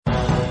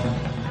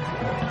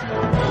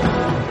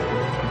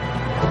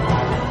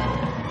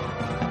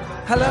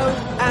Hello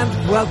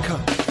and welcome.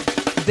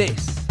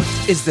 This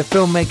is the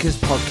Filmmakers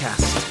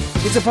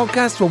Podcast. It's a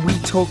podcast where we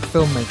talk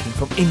filmmaking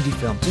from indie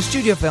film to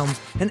studio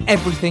films and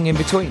everything in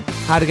between.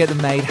 How to get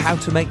them made, how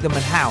to make them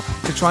and how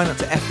to try not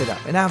to F it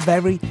up, in our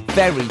very,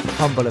 very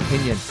humble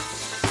opinion.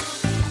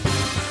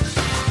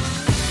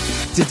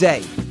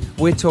 Today,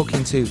 we're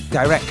talking to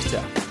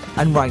director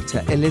and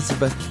writer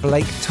Elizabeth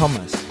Blake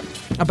Thomas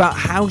about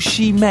how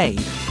she made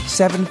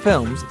 7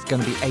 films, it's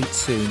going to be 8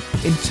 soon,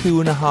 in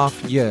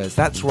 2.5 years.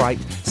 That's right,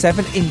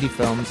 7 indie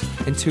films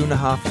in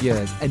 2.5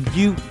 years. And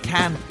you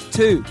can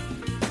too.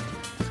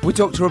 We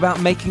talked to her about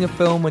making a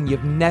film when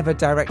you've never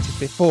directed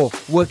before,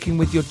 working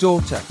with your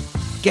daughter,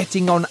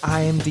 getting on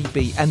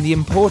IMDb, and the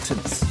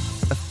importance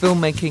of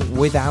filmmaking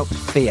without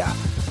fear,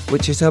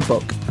 which is her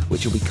book,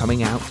 which will be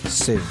coming out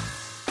soon.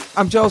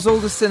 I'm Giles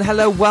Alderson.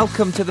 Hello,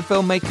 welcome to the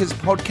Filmmakers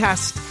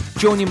Podcast.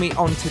 Joining me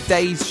on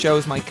today's show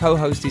as my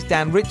co-host is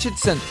Dan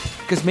Richardson,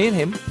 because me and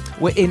him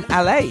were in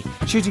LA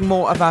shooting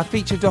more of our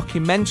feature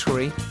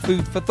documentary,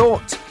 Food for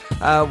Thought.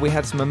 We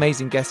had some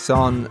amazing guests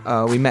on,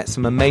 we met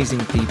some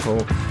amazing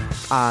people,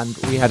 and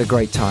we had a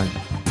great time.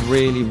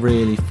 Really,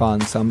 really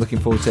fun. So I'm looking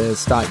forward to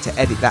starting to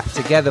edit that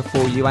together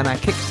for you, and our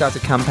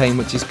Kickstarter campaign,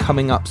 which is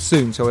coming up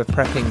soon, so we're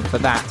prepping for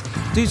that.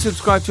 Do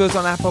subscribe to us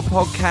on Apple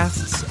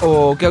Podcasts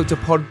or go to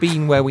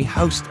Podbean where we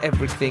host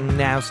everything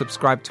now.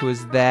 Subscribe to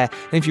us there.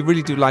 And if you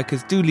really do like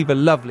us, do leave a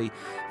lovely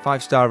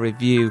 5-star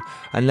review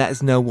and let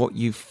us know what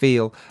you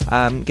feel.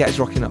 Get us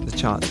rocking up the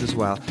charts as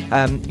well.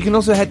 You can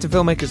also head to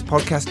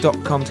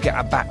filmmakerspodcast.com to get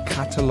our back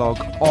catalogue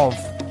of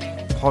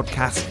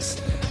podcasts,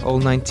 all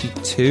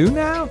 92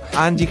 now.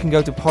 And you can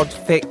go to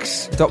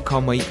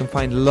podfix.com where you can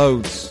find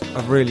loads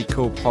of really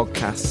cool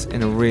podcasts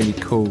in a really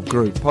cool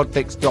group.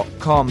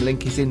 Podfix.com,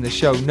 link is in the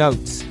show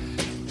notes.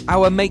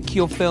 Our Make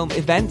Your Film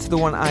event, the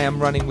one I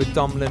am running with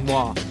Dom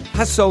Lenoir,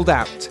 has sold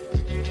out.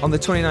 On the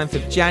 29th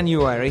of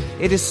January,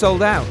 it is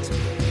sold out.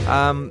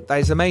 That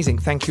is amazing.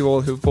 Thank you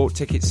all who've bought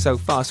tickets so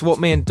far. So what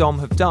me and Dom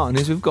have done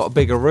is we've got a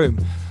bigger room.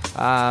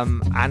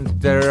 And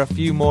there are a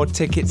few more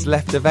tickets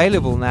left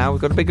available now.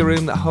 We've got a bigger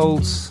room that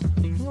holds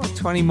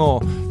 20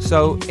 more.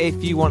 So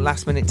if you want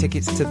last minute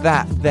tickets to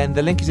that, then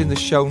the link is in the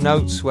show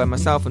notes where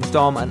myself and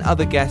Dom and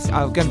other guests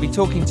are going to be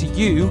talking to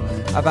you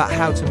about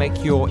how to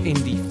make your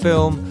indie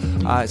film.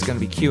 It's going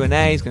to be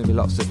Q&A, it's going to be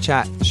lots of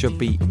chat. It should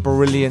be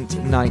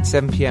brilliant night,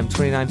 7pm,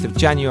 29th of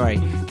January.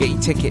 Get your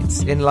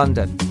tickets in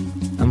London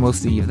and we'll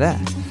see you there.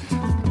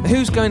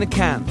 Who's going to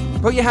Cannes?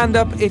 Put your hand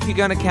up if you're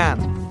going to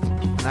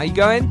Cannes. Are you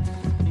going?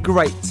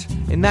 Great.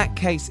 In that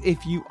case,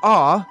 if you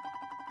are,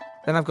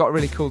 then I've got a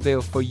really cool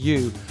deal for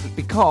you,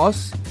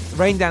 because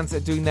Raindance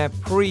are doing their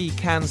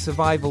pre-Cannes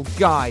survival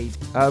guide.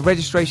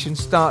 Registration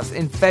starts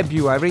in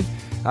February,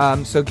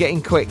 so get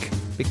in quick,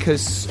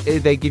 because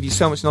they give you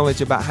so much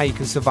knowledge about how you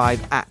can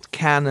survive at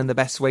Cannes and the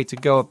best way to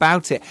go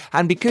about it.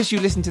 And because you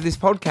listen to this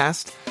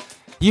podcast,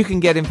 you can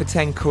get in for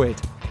 10 quid.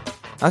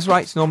 That's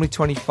right, it's normally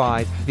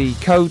 25. The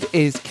code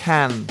is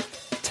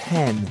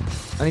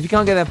CAN10. And if you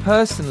can't get there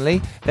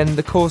personally, then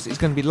the course is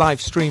going to be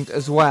live streamed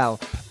as well.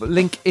 But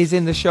link is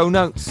in the show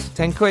notes.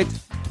 10 quid.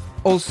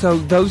 Also,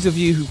 those of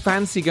you who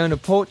fancy going to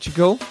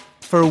Portugal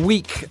for a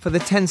week for the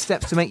 10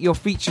 steps to make your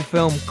feature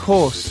film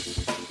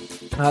course,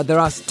 there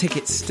are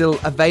tickets still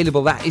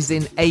available. That is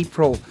in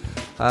April.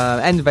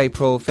 End of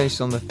April,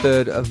 finished on the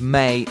 3rd of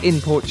May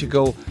in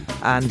Portugal.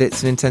 And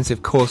it's an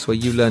intensive course where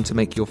you learn to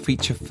make your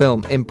feature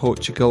film in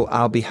Portugal.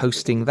 I'll be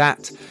hosting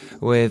that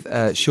with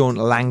Sean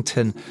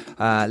Langton.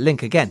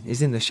 Link again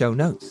is in the show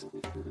notes.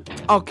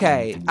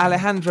 Okay,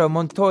 Alejandro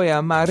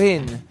Montoya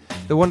Marin,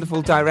 the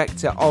wonderful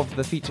director of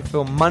the feature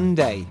film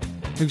Monday,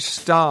 who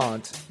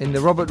starred in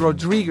the Robert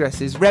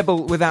Rodriguez's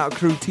Rebel Without a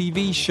Crew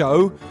TV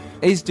show,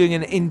 is doing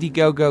an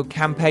Indiegogo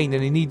campaign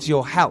and he needs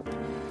your help.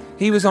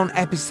 He was on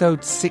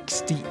episode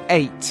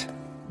 68.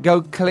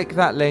 Go click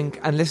that link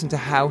and listen to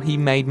how he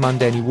made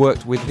Monday, and he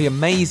worked with the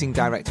amazing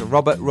director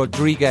Robert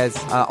Rodriguez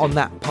on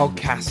that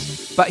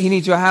podcast. But he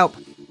needs your help.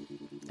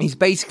 He's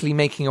basically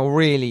making a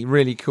really,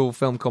 really cool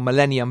film called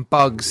Millennium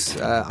Bugs.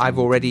 I've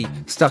already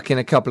stuck in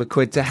a couple of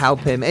quid to help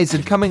him. It's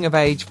a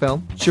coming-of-age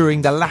film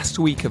during the last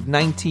week of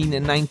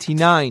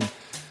 1999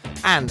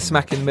 and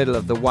smack in the middle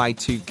of the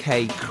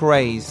Y2K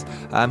craze.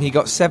 He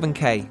got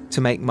 7K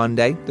to make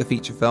Monday, the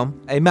feature film.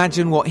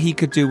 Imagine what he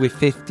could do with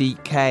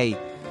 50K.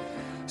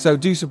 So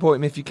do support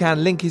him if you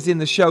can. Link is in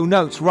the show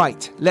notes.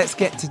 Right, let's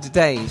get to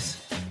today's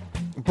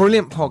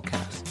brilliant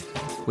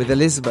podcast with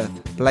Elizabeth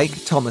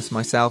Blake Thomas,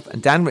 myself,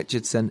 and Dan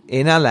Richardson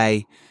in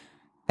LA.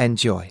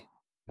 Enjoy.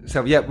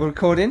 So, yeah, we're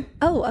recording.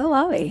 Oh,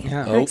 are we?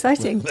 Yeah. How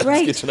exciting.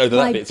 Great. Good to know that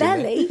My bit's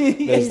belly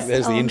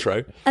there's the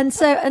intro. And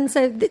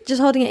so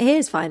just holding it here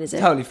is fine, is it?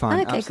 Totally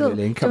fine. Okay,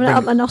 absolutely. Cool. Do you want it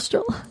up my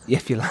nostril?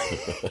 If you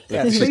like.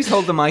 Yeah, please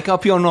hold the mic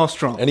up your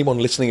nostril. Anyone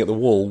listening at the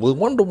wall will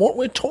wonder what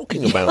we're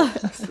talking about.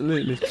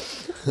 Absolutely.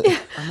 Yeah.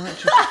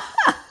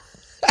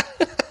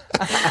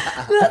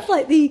 That's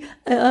like the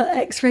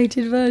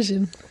X-rated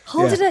version.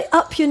 Hold it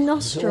up your Is it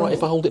nostril. all right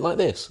if I hold it like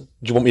this? Do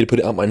you want me to put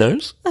it up my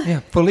nose? Yeah,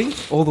 fully,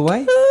 all the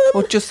way,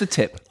 or just the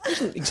tip?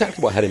 wasn't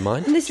exactly what I had in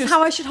mind. And this is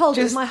how I should hold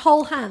it with my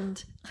whole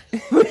hand.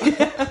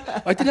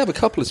 I did have a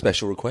couple of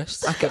special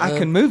requests. I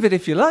can move it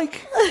if you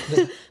like.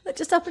 But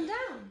just up and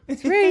down.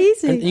 It's very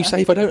easy. And you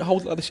say if I don't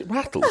hold it like this, it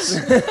rattles.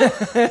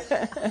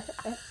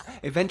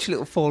 Eventually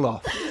it'll fall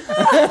off.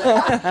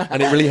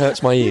 And it really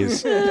hurts my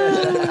ears.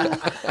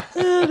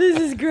 Oh, this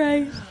is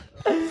great.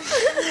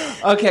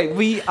 Okay,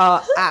 we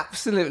are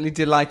absolutely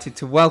delighted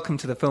to welcome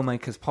to the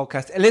Filmmakers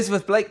Podcast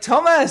Elizabeth Blake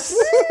Thomas.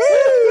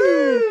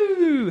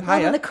 Woo! Hold on,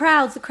 Hiya.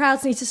 the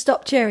crowds need to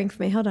stop cheering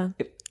for me. Hold on.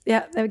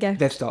 Yeah, there we go.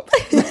 They've stopped.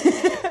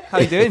 How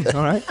are you doing?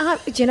 All right.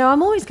 Do you know,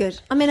 I'm always good.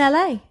 I'm in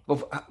LA.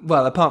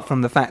 Well, apart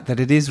from the fact that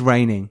it is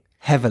raining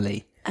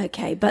heavily.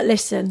 Okay, but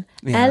listen,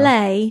 Yeah.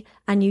 LA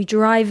and you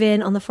drive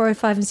in on the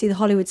 405 and see the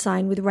Hollywood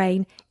sign with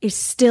rain is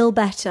still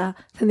better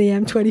than the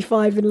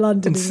M25 in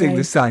London. And in sing rain.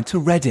 the sign to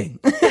Reading.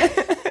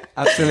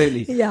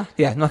 Absolutely. Yeah.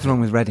 Yeah, nothing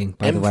wrong with Reading,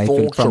 by the way.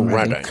 M4 from to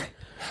Reading. Reading.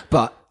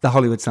 But the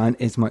Hollywood sign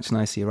is much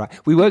nicer, you're right.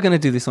 We were going to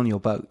do this on your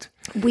boat,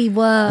 We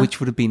were. which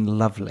would have been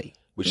lovely.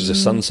 Which is a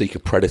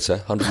Sunseeker Predator,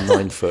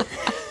 109 foot,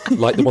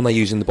 like the one they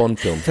use in the Bond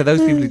film. For those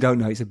people who don't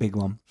know, it's a big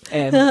one.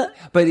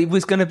 But it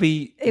was going to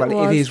be, It it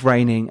was. is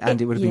raining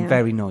and it would have been Yeah.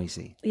 very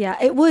noisy. Yeah,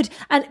 it would.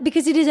 And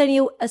because it is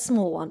only a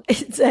small one,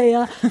 it's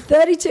a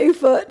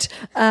 32-foot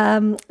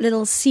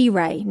little Sea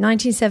Ray,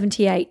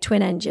 1978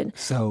 twin engine.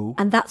 So,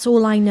 And that's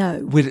all I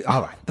know.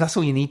 all right, that's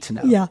all you need to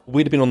know. Yeah.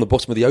 We'd have been on the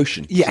bottom of the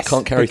ocean. So Yes, you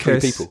can't carry three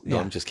because- people. No,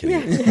 yeah. I'm just kidding.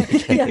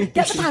 Yeah.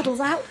 Get the paddles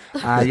out.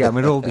 Yeah,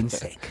 we'd all been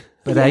sick.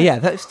 But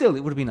that still,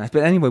 it would have been nice.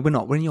 But anyway, we're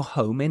not. We're in your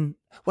home in,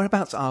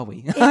 whereabouts are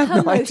we? I have no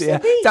Hermosa idea.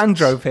 Beach. Dan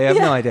drove here, I have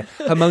no idea.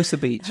 Hermosa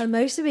Beach.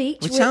 Hermosa Beach.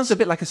 Which sounds a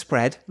bit like a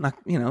spread, like,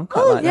 quite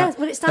Oh, like yes. that.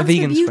 Well, it A stands for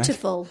vegan spread.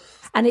 beautiful.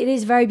 And it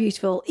is very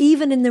beautiful,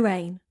 even in the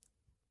rain.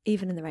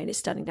 Even in the rain, it's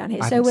stunning down here.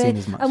 I So haven't we're seen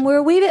as much. and we're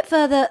a wee bit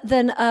further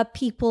than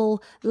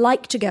people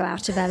like to go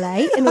out of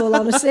LA. In all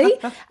honesty,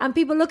 and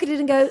people look at it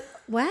and go,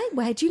 "Where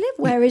do you live?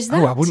 Where is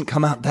that?" Oh, I wouldn't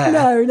come out there.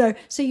 No.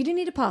 So you do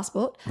need a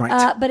passport,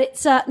 Right. but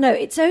it's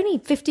it's only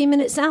 15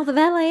 minutes south of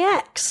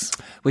LAX.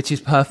 Which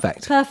is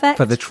perfect. Perfect.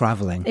 For the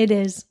travelling. It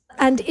is,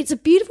 and it's a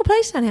beautiful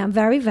place down here. I'm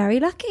very, very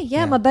lucky.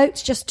 Yeah, my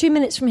boat's just 2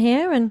 minutes from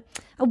here, and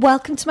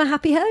welcome to my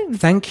happy home.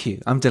 Thank you.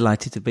 I'm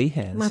delighted to be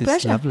here. My This is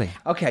pleasure. lovely.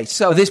 Okay,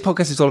 so this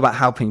podcast is all about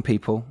helping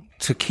people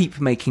to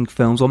keep making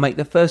films or make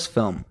their first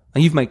film.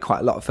 And you've made quite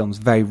a lot of films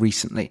very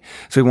recently.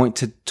 So we want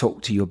to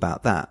talk to you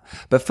about that.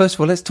 But first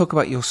of all, let's talk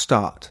about your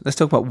start. Let's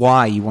talk about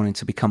why you wanted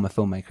to become a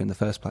filmmaker in the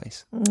first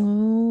place.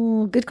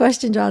 Oh, good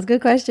question, Giles. Good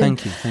question.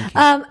 Thank you.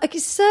 Okay,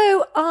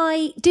 so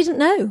I didn't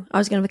know I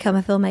was going to become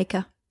a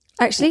filmmaker.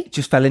 Actually,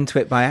 Just fell into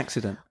it by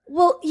accident.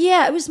 well,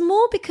 yeah, it was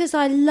more because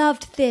I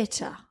loved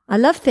theatre. I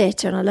love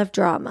theatre and I love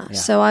drama.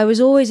 So I was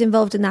always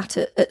involved in that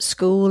at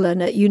school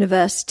and at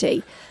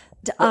university.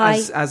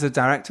 As a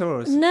director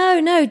or as...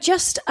 No,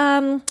 just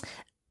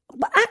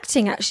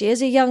acting actually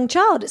as a young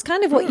child. It's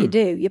kind of what you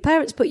do. Your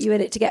parents put you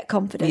in it to get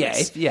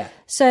confidence. Yeah.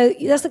 So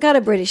that's the kind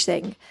of British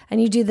thing. And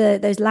you do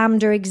those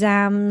Lambda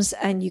exams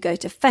and you go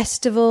to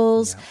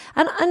festivals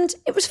and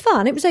it was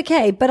fun. It was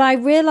okay. But I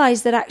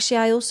realised that actually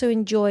I also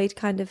enjoyed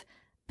kind of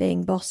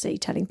being bossy,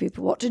 telling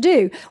people what to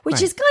do,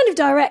 which is kind of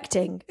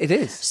directing. It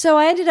is. So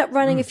I ended up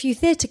running a few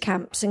theatre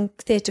camps and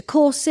theatre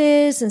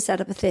courses and set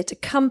up a theatre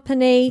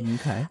company.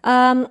 Okay.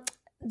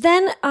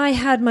 Then I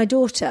had my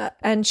daughter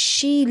and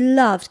she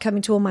loved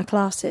coming to all my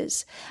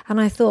classes.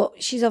 And I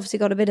thought, she's obviously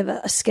got a bit of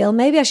a skill.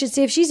 Maybe I should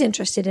see if she's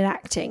interested in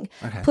acting.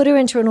 Okay. Put her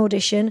into an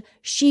audition.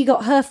 She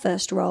got her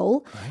first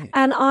role. Right.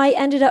 And I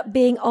ended up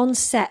being on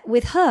set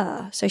with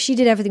her. So she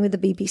did everything with the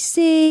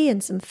BBC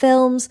and some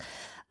films.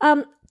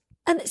 And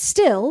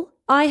still,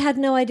 I had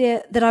no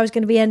idea that I was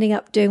going to be ending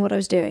up doing what I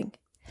was doing.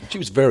 She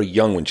was very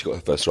young when she got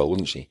her first role,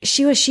 wasn't she?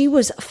 She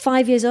was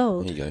 5 years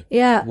old. There you go.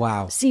 Yeah.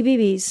 Wow.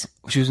 CBBS.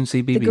 She was in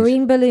CBBS. The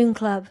Green Balloon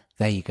Club.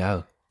 There you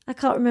go. I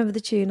can't remember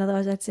the tune,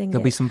 otherwise I'd sing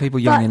There'll it. be some people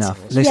young enough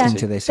listening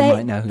to this who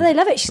might know. They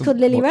love it. She's called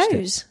Lily watched it.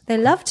 Rose. They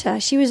loved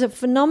her. She was a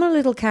phenomenal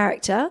little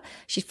character.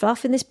 She'd fly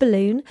off in this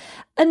balloon.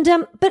 And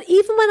but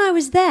even when I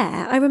was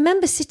there, I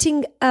remember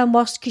sitting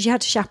whilst, because you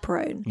had to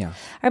chaperone. Yeah.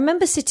 I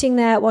remember sitting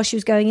there while she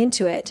was going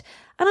into it,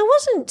 and I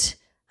wasn't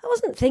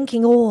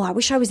thinking, oh, I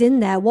wish I was in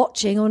there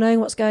watching or knowing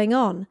what's going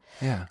on.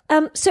 Yeah.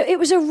 So it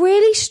was a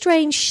really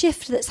strange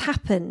shift that's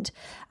happened.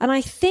 And I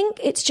think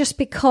it's just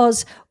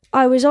because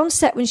I was on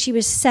set when she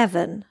was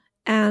 7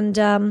 and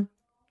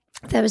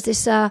there was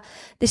this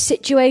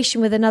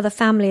situation with another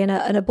family and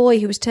a boy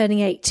who was turning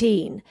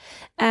 18.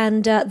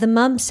 And the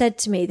mum said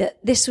to me that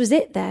this was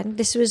it then.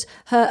 This was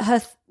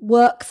her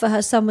work for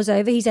her son was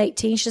over. He's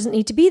 18. She doesn't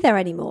need to be there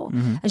anymore.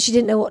 Mm-hmm. And she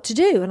didn't know what to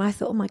do. And I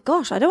thought, oh my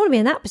gosh, I don't want to be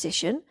in that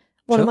position.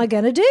 What am I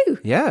going to do?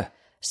 Yeah.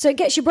 So it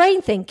gets your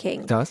brain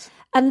thinking. It does.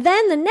 And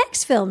then the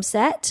next film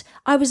set,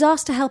 I was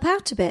asked to help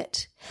out a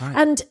bit. Right.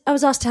 And I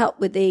was asked to help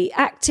with the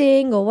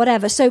acting or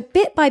whatever. So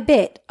bit by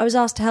bit, I was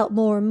asked to help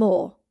more and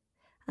more.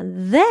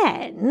 And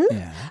then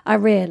I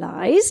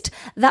realised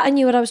that I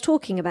knew what I was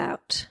talking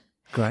about.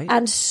 Great.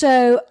 And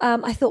so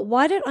I thought,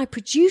 why don't I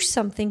produce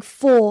something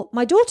for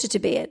my daughter to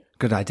be in?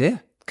 Good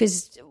idea.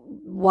 Because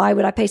why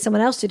would I pay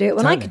someone else to do it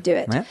when I could do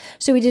it? Yeah.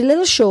 So we did a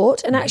little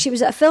short, and actually it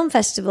was at a film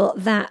festival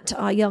that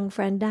our young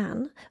friend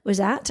Dan was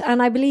at,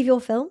 and I believe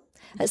your film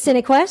at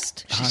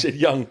Cinequest. She said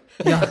young.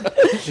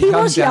 He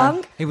was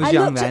young. He was I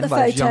young looked then, at the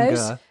but he was photos.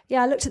 younger.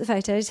 Yeah, I looked at the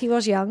photos. He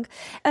was young.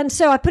 And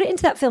so I put it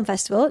into that film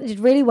festival. It did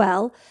really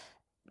well.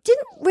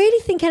 Didn't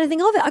really think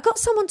anything of it. I got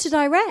someone to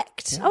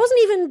direct. I wasn't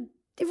even...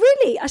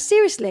 Really,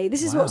 seriously,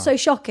 this is what's so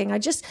shocking. I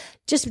just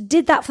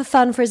did that for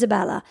fun for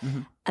Isabella.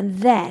 And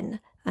then,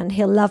 and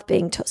he'll love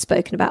being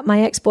spoken about,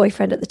 my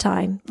ex-boyfriend at the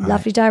time,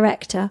 lovely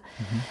director,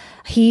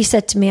 he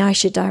said to me, I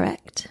should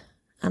direct.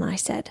 And I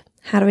said,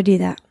 how do I do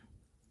that?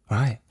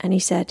 Right. And he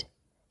said,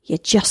 you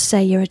just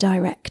say you're a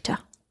director.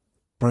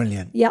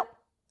 Brilliant. Yep.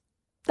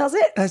 That's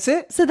it. That's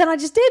it. So then I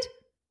just did.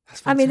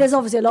 I mean, there's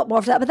obviously a lot more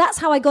after that, but that's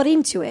how I got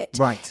into it.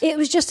 Right. It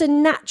was just a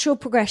natural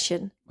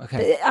progression.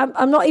 Okay.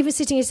 I'm not even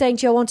sitting here saying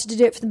to you I wanted to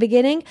do it from the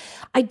beginning.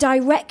 I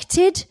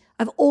directed.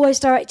 I've always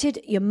directed.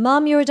 Your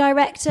mum, you're a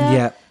director.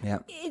 Yeah.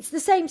 It's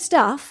the same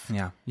stuff.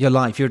 Yeah. Your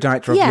life. You're a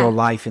director of your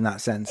life in that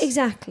sense.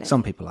 Exactly.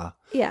 Some people are.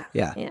 Yeah.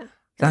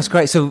 That's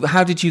great. So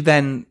how did you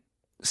then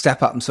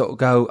step up and sort of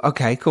go,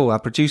 okay, cool, I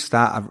produced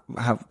that.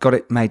 I've got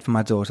it made for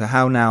my daughter.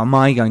 How now am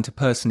I going to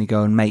personally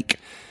go and make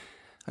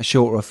a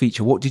short or a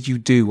feature? What did you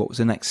do? What was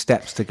the next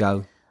steps to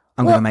go,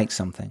 I'm going to make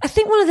something? I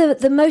think one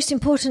of the most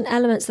important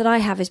elements that I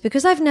have is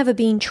because I've never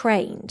been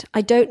trained,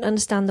 I don't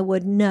understand the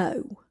word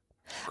no.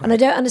 Great. And I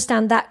don't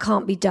understand that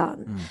can't be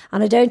done.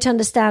 And I don't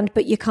understand,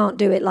 but you can't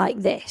do it like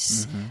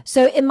this.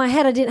 So in my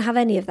head, I didn't have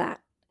any of that.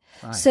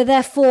 Right. So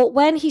therefore,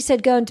 when he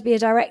said go on to be a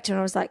director,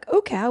 I was like,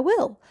 okay, I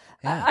will.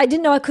 Yeah. I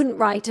didn't know I couldn't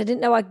write. I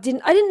didn't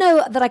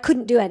know that I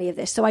couldn't do any of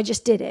this. So I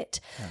just did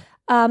it.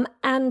 Yeah.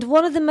 And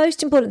one of the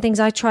most important things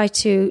I try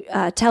to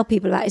tell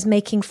people about is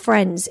making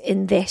friends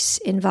in this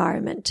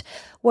environment.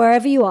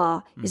 Wherever you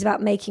are is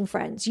about making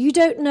friends. You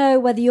don't know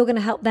whether you're going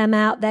to help them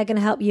out, they're going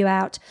to help you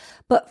out.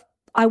 But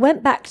I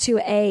went back to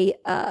a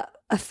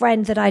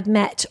friend that I'd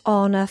met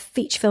on a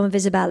feature film of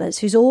Isabella's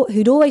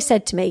who'd always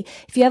said to me,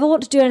 if you ever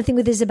want to do anything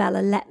with Isabella,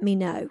 let me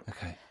know.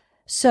 Okay.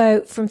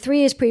 So from 3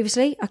 years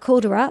previously, I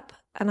called her up.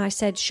 And I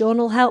said, Sean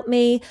will help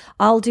me.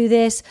 I'll do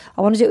this.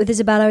 I want to do it with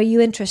Isabella. Are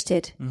you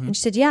interested? And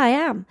she said, yeah, I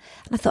am.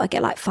 And I thought I'd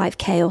get like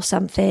 5K or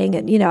something.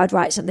 And, I'd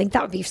write something.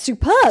 That would be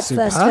superb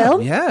first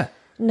film. Yeah.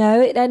 No,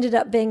 it ended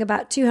up being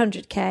about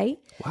 200K.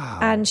 Wow.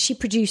 And she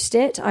produced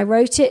it. I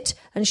wrote it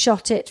and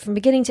shot it from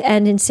beginning to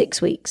end in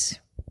 6 weeks.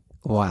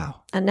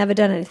 Wow. And never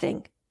done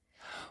anything.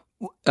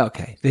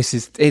 Okay.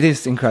 It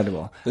is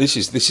incredible. This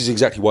is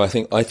exactly why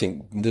I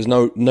think there's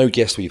no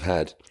guest we've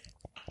had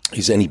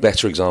is any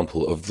better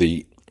example of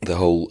the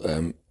whole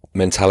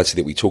mentality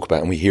that we talk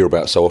about and we hear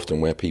about so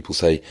often where people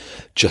say,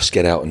 just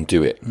get out and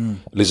do it.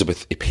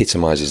 Elizabeth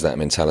epitomizes that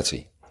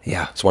mentality.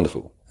 Yeah. It's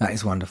wonderful. That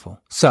is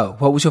wonderful. So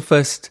what was your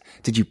first,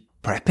 did you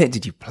prep it?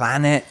 Did you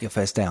plan it? Your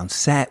first day on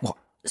set? What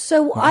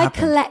I happened?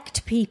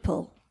 collect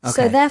people. Okay.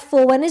 So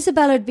therefore, when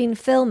Isabella had been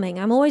filming,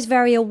 I'm always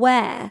very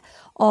aware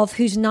of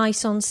who's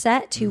nice on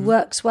set, who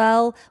works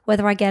well,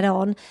 whether I get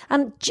on,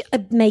 and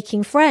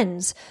making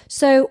friends.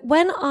 So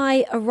when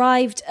I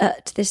arrived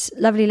at this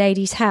lovely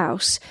lady's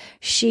house,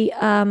 she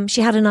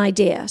had an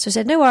idea. So I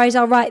said, no worries,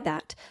 I'll write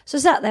that. So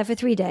I sat there for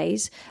 3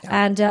 days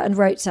and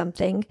wrote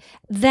something.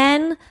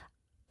 Then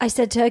I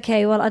said to her,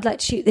 okay, well, I'd like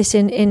to shoot this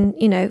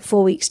in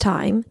 4 weeks'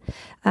 time.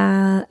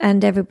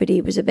 And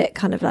everybody was a bit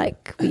kind of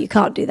like, well, you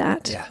can't do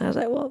that. Yeah. And I was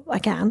like, well, I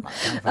can.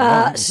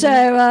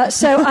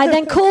 So I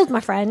then called my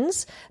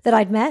friends that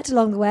I'd met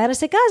along the way and I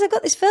said, guys, I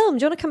got this film.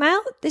 Do you want to come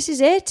out? This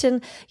is it.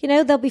 And,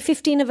 there'll be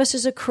 15 of us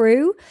as a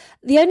crew.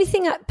 The only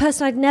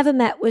person I'd never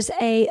met was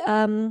a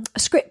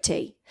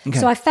scriptie. Okay.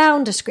 So I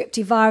found a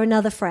scriptie via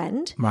another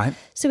friend. Right.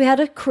 So we had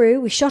a crew.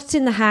 We shot it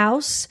in the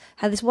house.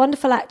 Had this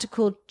wonderful actor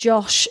called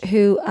Josh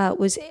who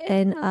was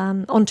in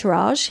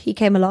Entourage. He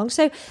came along.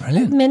 So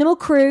brilliant. Minimal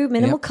crew,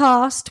 minimal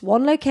cast,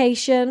 one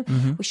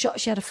location.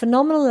 She had a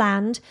phenomenal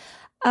land.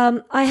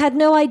 I had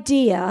no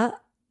idea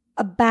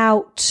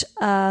about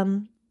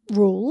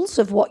rules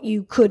of what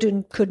you could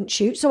and couldn't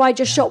shoot. So I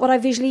just shot what I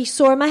visually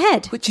saw in my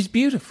head. Which is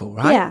beautiful,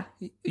 right?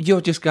 Yeah. You're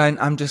just going,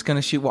 I'm just going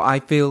to shoot what I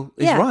feel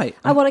is right.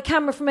 I want a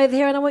camera from over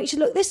here and I want you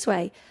to look this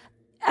way.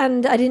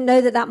 And I didn't know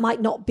that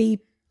might not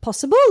be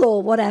possible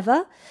or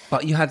whatever.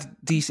 But you had a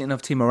decent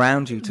enough team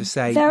around you to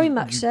say, very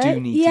much so. Do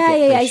need to get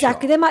this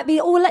exactly. shot. There might be,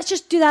 let's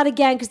just do that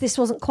again because this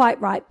wasn't quite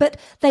right. But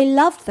they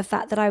loved the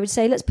fact that I would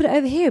say, let's put it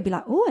over here. It'd be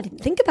like, I didn't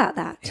think about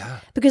that.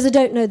 Yeah. Because I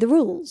don't know the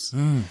rules.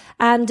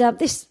 And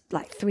this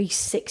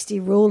 360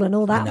 rule and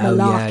all that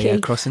malarkey. Yeah,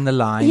 crossing the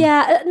line.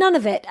 Yeah, none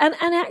of it. And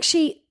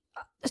actually,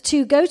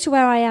 to go to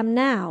where I am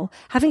now,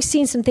 having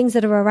seen some things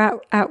that are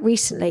out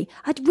recently,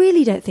 I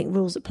really don't think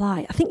rules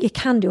apply. I think you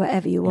can do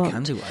whatever you want. You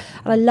can do whatever.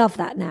 And I love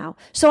that now.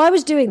 So I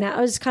was doing that.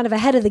 I was kind of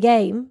ahead of the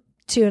game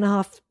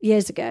 2.5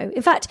 years ago.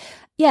 In fact,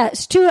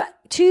 it's 2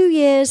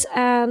 years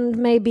and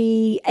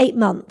maybe 8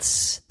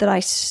 months that I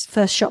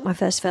first shot my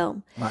first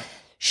film. Right.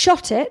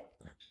 Shot it,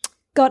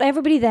 got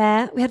everybody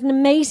there. We had an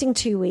amazing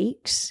 2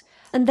 weeks.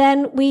 And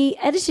then we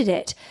edited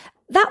it.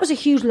 that was a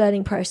huge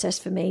learning process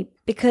for me,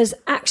 because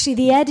actually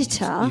the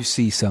editor... You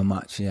see so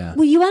much, yeah.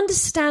 Well, you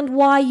understand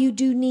why you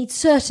do need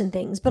certain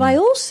things. But I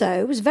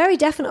also was very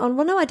definite on,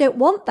 well, no, I don't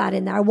want that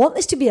in there. I want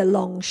this to be a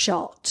long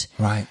shot.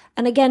 Right.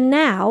 And again,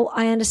 now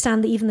I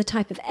understand that even the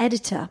type of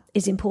editor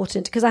is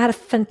important, because I had a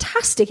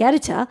fantastic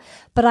editor,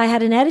 but I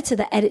had an editor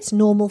that edits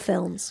normal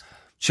films.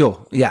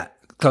 Sure, yeah.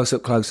 Close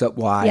up,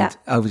 wide, Yeah.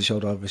 over the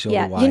shoulder,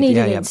 Yeah, wide. you need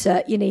an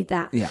insert, you need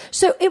that. Yeah.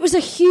 So it was a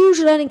huge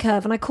learning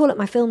curve, and I call it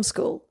my film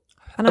school.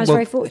 And I was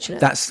very fortunate.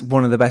 That's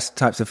one of the best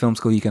types of film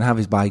school you can have,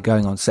 is by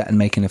going on set and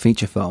making a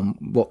feature film.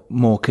 What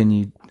more can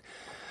you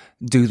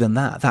do than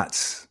that?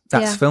 That's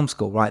film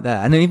school right there.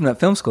 And then even at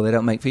film school, they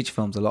don't make feature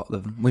films. A lot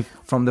of them.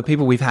 From the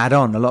people we've had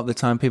on, a lot of the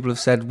time, people have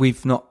said we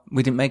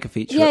didn't make a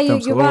feature at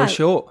film school. You're right.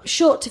 Or a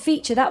short to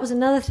feature. That was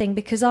another thing,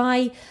 because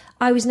I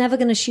was never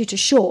going to shoot a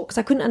short, because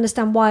I couldn't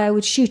understand why I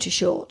would shoot a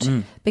short.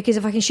 Because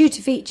if I can shoot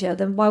a feature,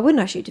 then why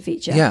wouldn't I shoot a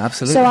feacer? Yeah,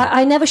 absolutely. So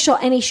I never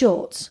shot any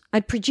shorts.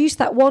 I'd produced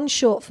that one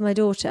short for my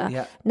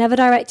daughter, never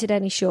directed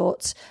any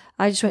shorts.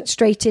 I just went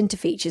straight into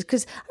features,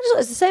 because I just thought it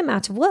was the same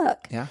amount of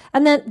work. Yeah.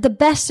 And then the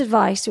best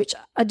advice, which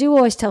I do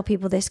always tell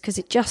people this, because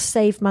it just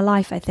saved my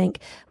life, I think,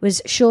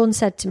 was Sean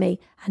said to me,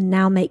 and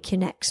now make your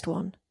next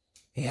one.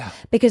 Yeah.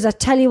 Because I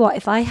tell you what,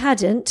 if I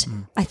hadn't,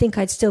 I think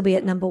I'd still be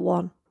at number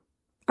one.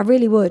 I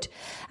really would.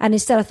 And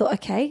instead I thought,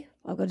 okay,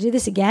 I've got to do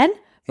this again.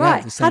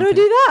 Right. How do I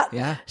do that?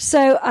 Yeah.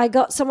 So I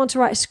got someone to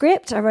write a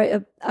script. I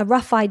wrote a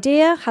rough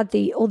idea, had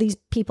all these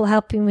people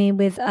helping me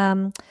with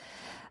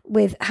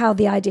how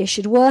the idea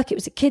should work. It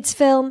was a kids'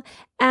 film.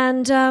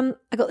 And I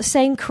got the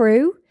same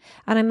crew,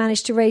 and I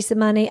managed to raise the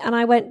money, and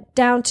I went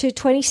down to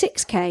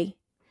 26K.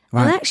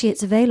 Right. And actually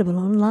it's available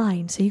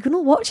online, so you can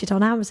all watch it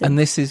on Amazon. And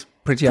this is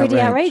pretty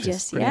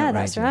outrageous. Yeah,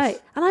 outrageous. That's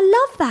right. And I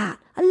love that.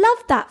 I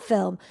love that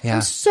film. Yeah.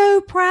 I'm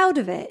so proud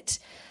of it.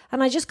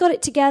 And I just got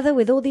it together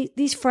with all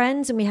these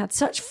friends, and we had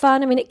such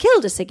fun. I mean, it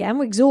killed us again.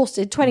 We're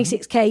exhausted.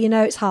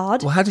 26K, it's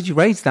hard. Well, how did you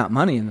raise that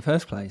money in the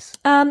first place?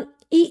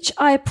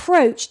 I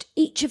approached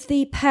each of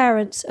the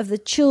parents of the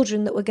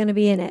children that were going to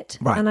be in it.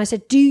 Right. And I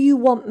said, do you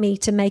want me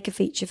to make a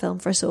feature film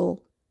for us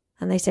all?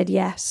 And they said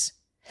yes.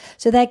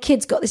 So their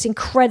kids got this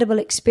incredible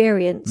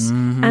experience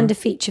and a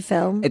feature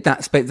film.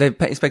 It's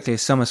basically a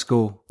summer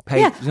school.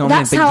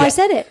 That's how I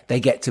said it. They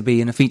get to be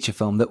in a feature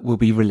film that will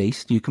be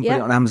released. You can put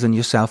it on Amazon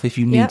yourself if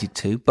you needed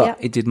to, but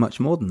it did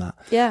much more than that.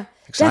 Yeah,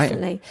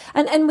 exciting. Definitely.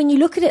 And when you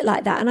look at it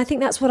like that, and I think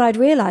that's what I'd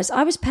realised,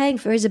 I was paying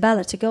for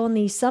Isabella to go on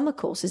these summer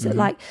courses at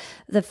like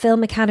the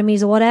film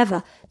academies or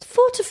whatever,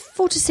 4 to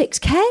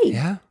 6K.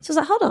 Yeah. So I was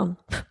like, hold on,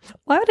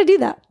 why would I do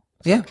that?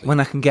 Yeah, when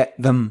I can get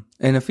them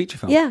in a feature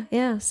film.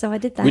 Yeah. So I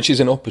did that. Which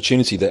is an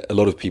opportunity that a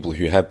lot of people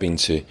who have been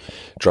to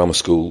drama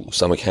school,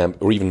 summer camp,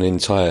 or even an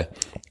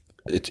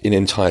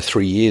entire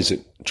 3 years at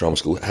drama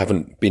school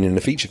haven't been in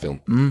a feature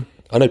film.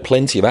 I know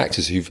plenty of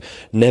actors who've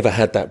never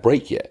had that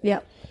break yet. Yeah.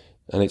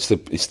 And it's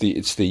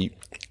the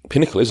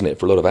pinnacle, isn't it,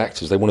 for a lot of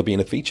actors? They want to be in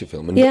a feature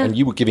film, and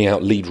you were giving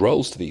out lead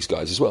roles to these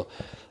guys as well.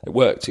 It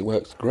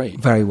worked great.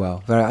 Very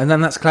well. And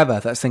then that's clever.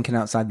 That's thinking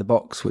outside the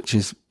box, which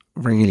is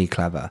really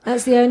clever.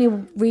 That's the only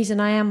reason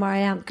I am where I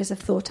am, because I've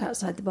thought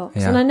outside the box.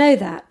 And I know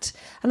that.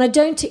 And I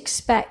don't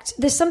expect...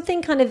 There's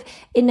something kind of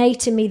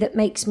innate in me that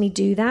makes me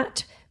do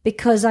that,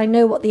 because I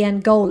know what the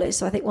end goal is.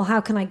 So I think, well, how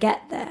can I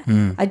get there?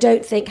 I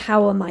don't think,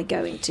 how am I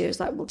going to?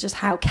 It's like, well, just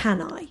how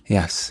can I?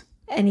 Yes.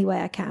 Any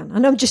way I can.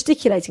 And I'm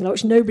gesticulating,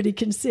 which nobody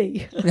can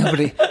see.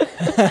 Nobody.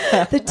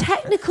 The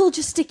technical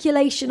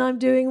gesticulation I'm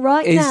doing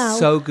right now is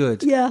so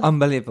good. Yeah.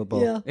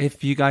 Unbelievable. Yeah.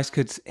 If you guys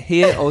could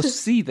hear or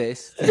see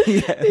this,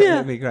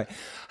 it'd be great.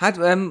 Had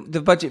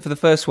the budget for the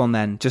first one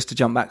then, just to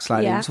jump back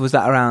slightly, so was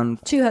that around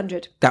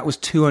 200? That was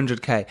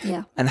 200K.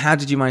 Yeah. And how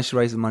did you manage to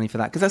raise the money for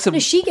that? Because No,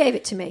 she gave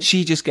it to me.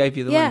 She just gave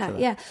you the money for that.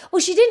 Yeah. Well,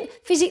 she didn't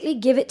physically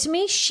give it to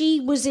me.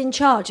 She was in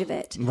charge of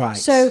it. Right.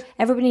 So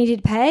everybody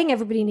needed paying,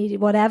 everybody needed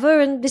whatever,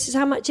 and this is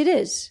how much it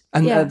is.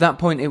 And at that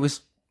point, it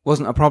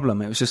wasn't a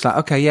problem. It was just like,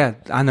 okay, yeah,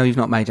 I know you've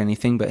not made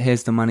anything, but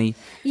here's the money.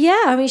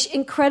 Yeah, I mean, she's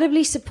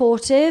incredibly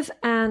supportive,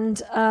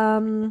 and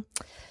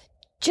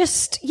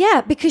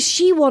because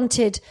she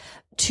wanted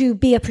to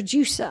be a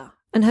producer,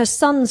 and her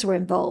sons were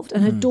involved,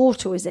 and her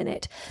daughter was in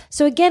it.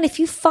 So again, if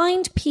you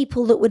find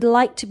people that would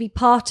like to be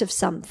part of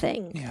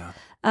something,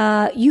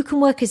 you can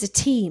work as a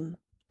team.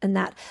 And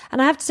I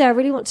have to say, I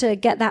really want to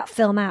get that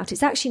film out.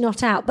 It's actually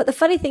not out. But the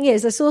funny thing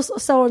is, I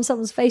saw on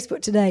someone's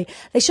Facebook today,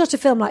 they shot a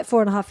film like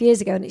 4.5 years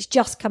ago, and it's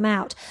just come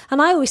out.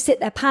 And I always sit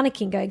there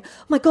panicking, going,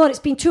 oh my God, it's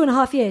been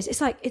 2.5 years. It's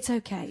like, it's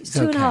okay. It's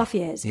 2.5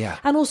 years. Yeah.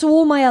 And also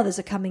all my others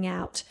are coming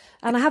out.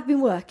 And I have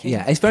been working.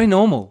 Yeah, it's very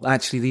normal,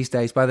 actually, these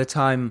days. By the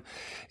time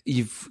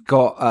you've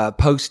got a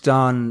post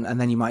done, and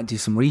then you might do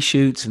some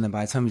reshoots, and then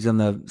by the time you've done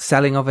the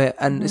selling of it,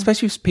 and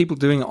especially with people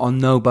doing it on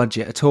no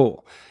budget at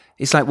all,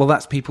 it's like, well,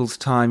 that's people's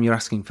time. You're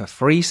asking for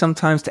free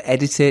sometimes to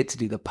edit it, to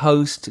do the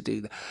post, to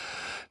do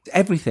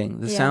everything,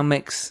 the sound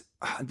mix.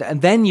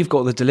 And then you've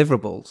got the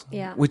deliverables,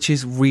 which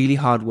is really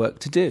hard work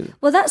to do.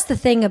 Well, that's the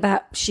thing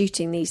about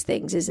shooting these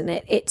things, isn't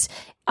it?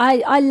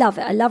 I love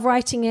it. I love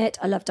writing it.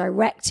 I love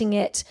directing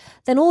it.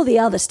 Then all the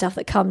other stuff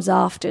that comes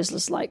after is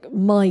just like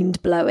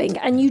mind blowing.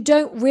 And you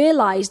don't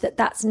realize that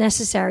that's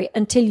necessary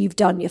until you've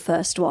done your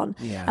first one.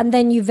 Yeah. And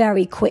then you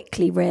very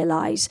quickly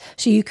realize.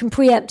 So you can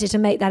preempt it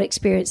and make that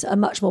experience a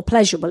much more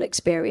pleasurable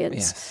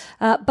experience.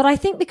 Yes. But I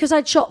think because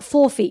I'd shot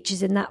 4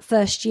 features in that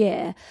first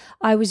year,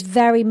 I was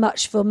very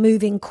much for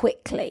moving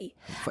quickly.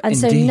 And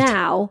so Indeed.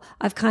 now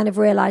I've kind of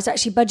realized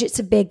actually budgets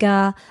are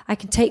bigger. I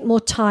can take more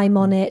time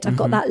on it. I've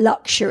got that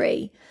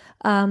luxury.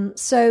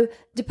 So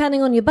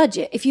depending on your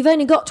budget, if you've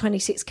only got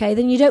 26k,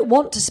 then you don't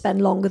want to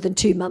spend longer than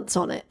 2 months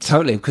on it.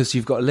 Totally, because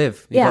you've got to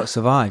live. You've got to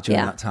survive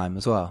during that time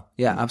as well.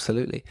 Yeah,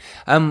 absolutely.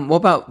 What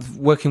about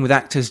working with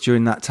actors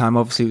during that time?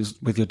 Obviously, it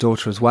was with your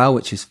daughter as well,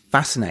 which is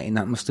fascinating.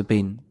 That must have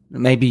been,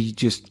 maybe you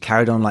just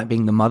carried on like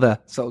being the mother,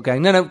 sort of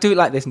going, no, do it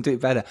like this and do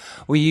it better.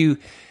 Were you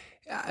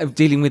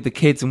dealing with the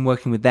kids and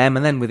working with them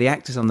and then with the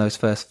actors on those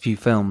first few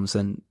films?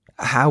 And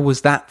how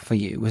was that for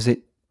you? Was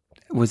it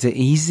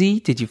easy?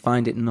 Did you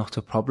find it not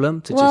a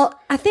problem to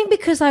I think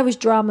because I was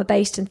drama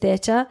based in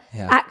theatre,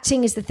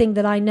 acting is the thing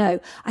that I know.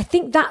 I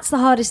think that's the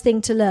hardest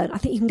thing to learn. I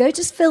think you can go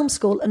to film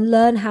school and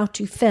learn how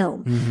to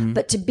film,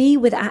 but to be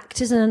with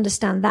actors and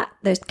understand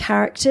those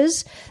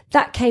characters,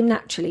 that came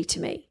naturally to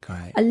me.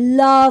 Great. I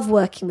love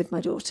working with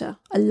my daughter.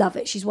 I love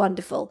it. She's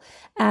wonderful.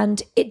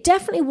 And it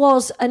definitely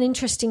was an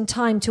interesting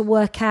time to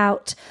work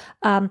out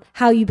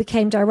how you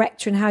became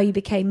director and how you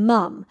became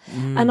mum.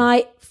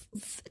 And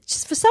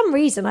just for some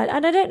reason, I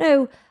don't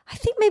know, I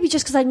think maybe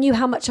just because I knew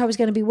how much I was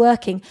going to be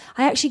working,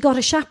 I actually got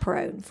a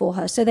chaperone for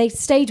her. So they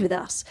stayed with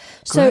us.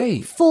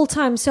 Great. So full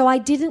time. So I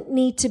didn't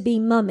need to be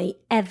mummy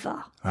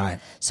ever. Right.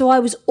 So I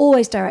was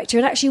always director.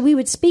 And actually we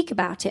would speak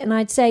about it and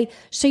I'd say,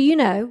 so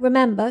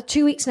remember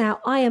 2 weeks now,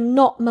 I am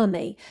not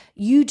mummy.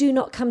 You do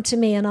not come to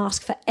me and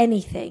ask for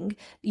anything.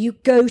 You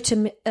go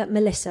to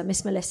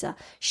Miss Melissa.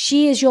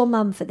 She is your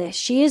mum for this.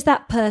 She is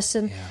that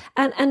person.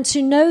 Yeah. And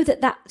to know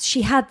that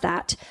she had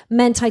that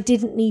meant I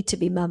didn't need to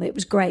be mum. It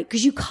was great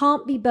because you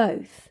can't be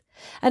both.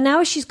 And now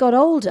as she's got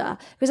older,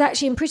 it was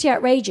actually in Pretty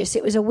Outrageous,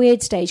 it was a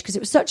weird stage because it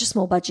was such a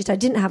small budget. I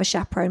didn't have a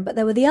chaperone, but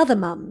there were the other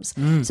mums.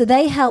 So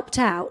they helped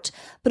out,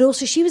 but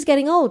also she was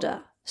getting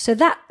older. So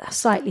that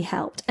slightly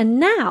helped. And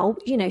now,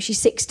 she's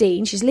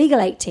 16, she's legal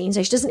 18,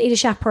 so she doesn't need a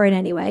chaperone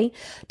anyway,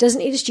 doesn't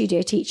need a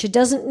studio teacher,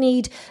 doesn't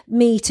need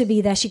me to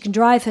be there. She can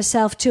drive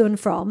herself to and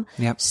from.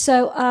 Yep.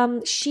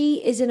 So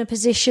she is in a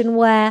position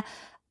where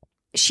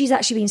she's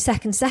actually been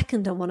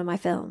second on one of my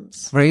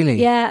films.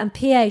 Really? Yeah, and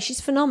PA, she's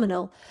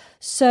phenomenal.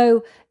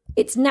 So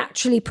it's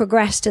naturally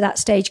progressed to that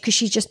stage because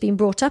she's just been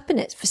brought up in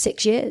it for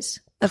 6 years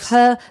of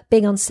her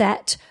being on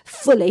set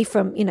fully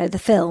from, the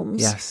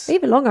films. Yes.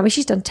 Even longer. I mean,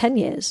 she's done 10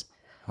 years.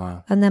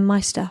 Wow. And then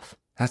my stuff.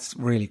 That's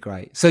really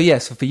great. So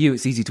so for you,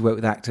 it's easy to work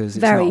with actors.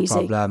 It's Very not easy. a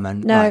problem.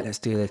 And No, right, let's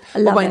do this. I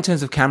love What about it. in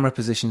terms of camera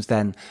positions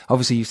then?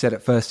 Obviously, you said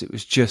at first it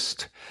was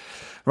just,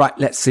 right,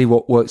 let's see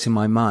what works in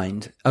my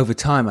mind. Over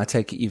time, I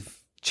take it you've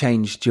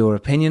changed your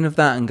opinion of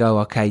that and go,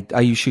 okay,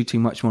 are you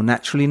shooting much more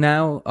naturally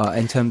now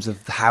in terms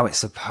of how it's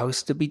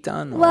supposed to be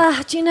done? Or?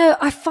 Well, do you know,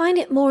 I find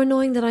it more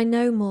annoying that I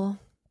know more.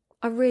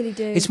 I really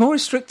do. It's more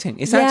restricting.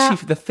 It's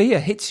actually, the fear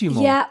hits you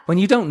more. Yeah. When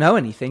you don't know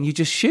anything, you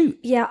just shoot.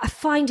 Yeah, I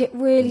find it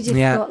really difficult.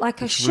 Yeah,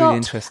 like I it's shot, really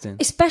interesting.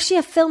 especially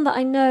a film that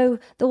I know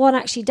the one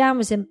actually Dan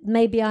was in,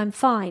 Maybe I'm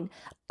Fine.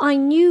 I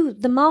knew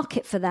the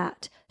market for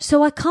that,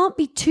 so I can't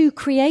be too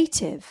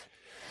creative.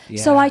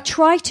 Yeah. So I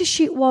try to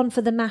shoot one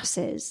for the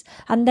masses,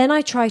 and then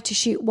I try to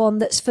shoot one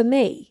that's for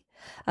me.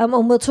 And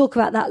we'll talk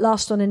about that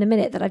last one in a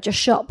minute that I just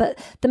shot. But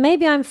the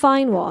Maybe I'm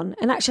Fine one,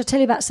 and actually I'll tell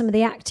you about some of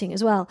the acting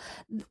as well.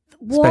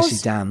 Especially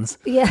Dan's.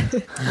 Yeah,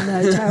 I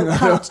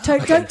know.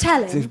 Don't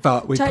tell him.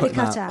 But we Totally put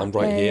cut that. out. I'm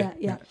right here.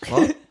 Yeah.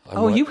 What?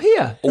 Oh, are you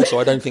here? Also,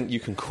 I don't think you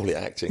can call it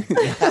acting,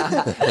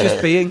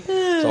 Just being.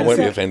 so I won't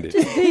be offended.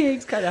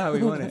 It's kind of how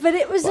we want it. But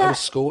it was But I was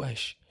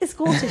Scottish.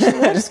 Scottish. She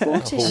was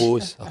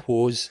Scottish. I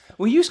was.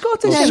 Were you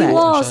Scottish? No, Shame he it.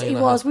 was. Shame He it.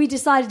 was. We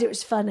decided it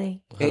was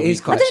funny. It is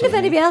I quite. don't know if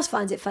anybody else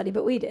finds it funny,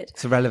 but we did.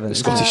 It's irrelevant. The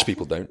Scottish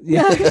people don't.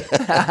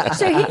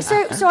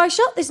 So I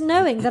shot this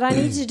knowing that I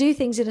needed to do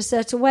things in a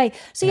certain way.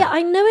 So yeah,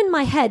 I know in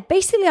my head.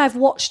 Basically, I've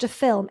watched a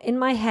film in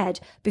my head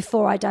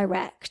before I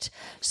direct,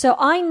 so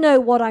I know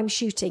what I'm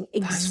shooting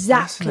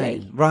exactly.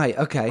 Fascinating. Right.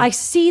 Okay. I've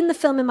seen the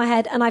film in my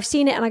head, and I've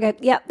seen it, and I go,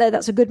 "Yep,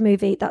 that's a good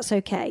movie. That's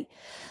okay."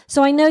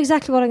 So I know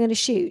exactly what I'm going to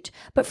shoot.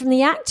 But from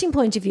the acting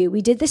point of view,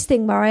 we did this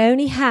thing where I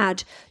only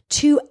had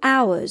 2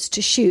 hours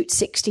to shoot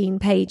 16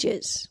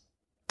 pages.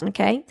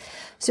 Okay.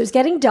 So it's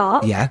getting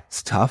dark. Yeah,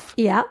 it's tough.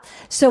 Yeah.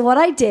 So what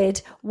I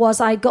did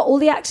was I got all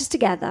the actors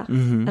together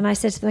and I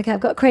said to them, okay, I've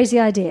got a crazy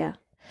idea.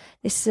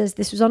 This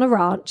was on a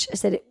ranch. I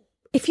said,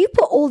 if you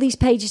put all these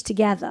pages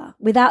together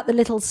without the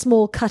little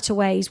small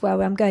cutaways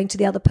where I'm going to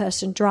the other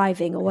person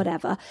driving or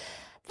whatever,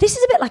 this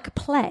is a bit like a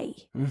play.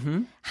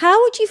 Mm-hmm.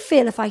 How would you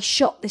feel if I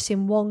shot this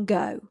in one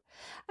go?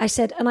 I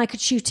said, and I could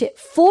shoot it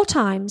 4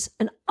 times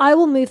and I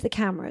will move the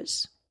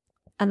cameras.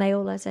 And they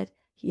all said,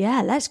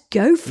 yeah, let's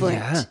go for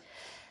it.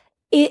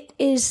 It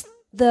is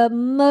the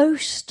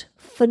most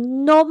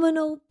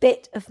phenomenal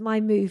bit of my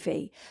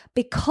movie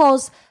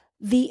because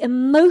the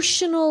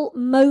emotional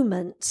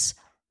moments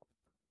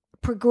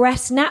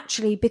progress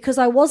naturally because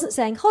I wasn't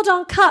saying, hold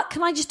on, cut,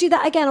 can I just do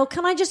that again? Or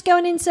can I just go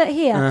and insert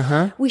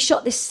here? We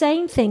shot this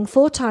same thing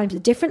 4 times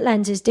with different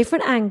lenses,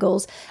 different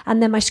angles.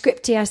 And then my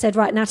scriptie, I said,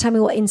 right, now tell me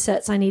what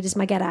inserts I need as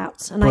my get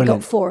outs. And Brilliant. I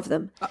got 4 of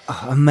them.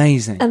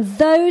 Amazing. And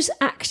those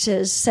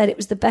actors said it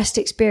was the best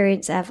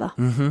experience ever.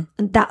 And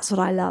that's what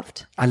I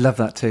loved. I love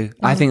that too.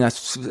 I think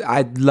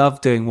I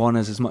love doing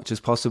one-ers as much as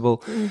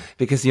possible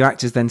because your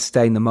actors then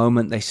stay in the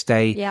moment. They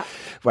stay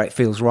where it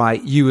feels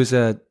right. You as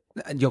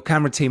your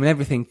camera team and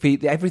everything,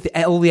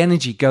 all the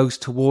energy goes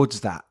towards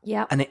that.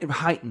 Yeah. And it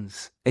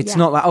heightens. It's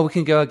not like, oh, we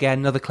can go again,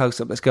 another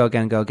close-up, let's go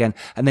again.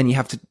 And then you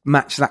have to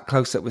match that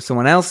close-up with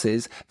someone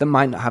else's that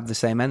might not have the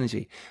same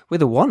energy.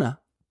 With a one-er,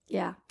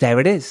 there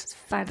it is. It's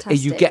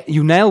fantastic.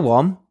 You nail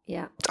one.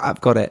 Yeah.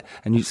 I've got it.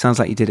 And it sounds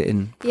like you did it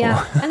in 4.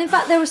 Yeah. And in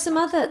fact, there was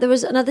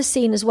another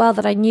scene as well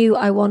that I knew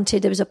I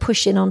wanted. There was a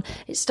push in on,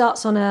 it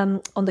starts on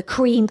the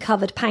cream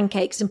covered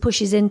pancakes and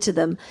pushes into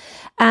them.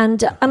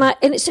 And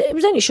it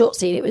was only a short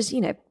scene. It was,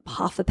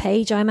 half a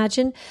page, I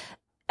imagine.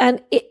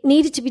 And it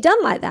needed to be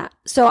done like that.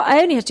 So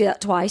I only had to do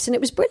that twice and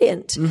it was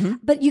brilliant.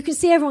 But you can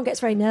see everyone gets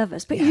very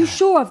nervous. But are you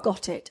sure I've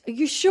got it? Are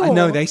you sure? I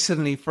know, they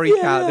suddenly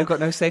freak out. They've got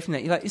no safety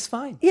net. You're like, it's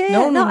fine.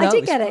 No, I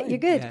did get it. Fine. You're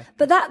good. Yeah.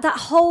 But that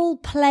whole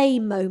play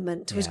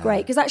moment was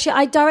great. Because actually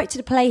I directed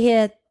a play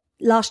here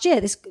last year,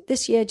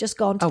 this year just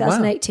gone,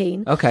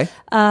 2018. Wow. Okay.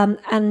 And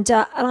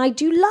I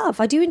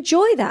do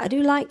enjoy that. I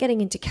do like getting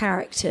into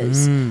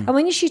characters. And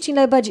when you're shooting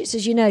low budgets,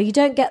 as you know, you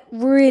don't get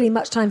really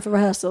much time for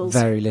rehearsals.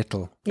 Very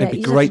little. Yeah, It'd be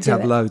you just great to have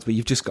have to do loads,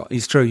 but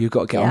it's true, you've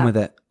got to get on with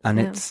it. And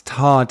it's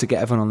hard to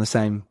get everyone on the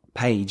same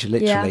page,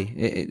 literally.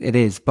 It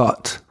is,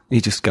 but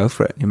you just go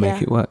for it. You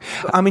make it work.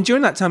 I mean,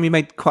 during that time, you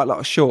made quite a lot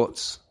of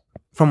shorts,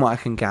 from what I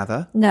can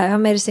gather. No, I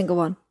haven't made a single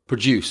one.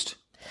 Produced.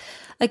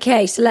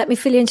 Okay, so let me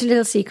fill you into a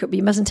little secret, but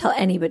you mustn't tell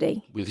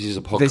anybody. This is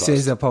a podcast. This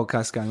is a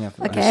podcast going up.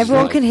 Okay,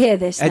 everyone can hear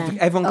this then.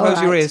 Everyone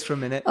close your ears for a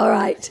minute. All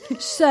right.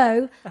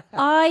 So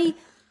I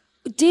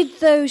did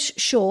those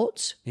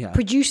shorts,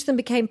 produced them,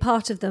 became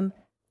part of them,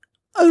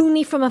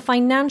 only from a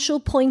financial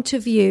point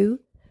of view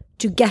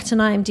to get an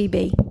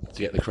IMDb. To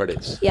get the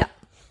credits. Yeah.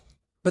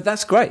 But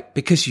that's great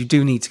because you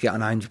do need to get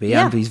on IMDb.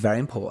 Yeah. IMDb is very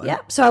important. Yeah.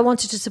 So I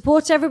wanted to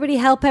support everybody,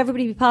 help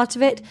everybody be part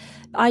of it.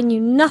 I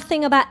knew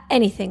nothing about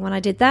anything when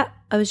I did that.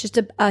 I was just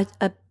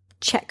a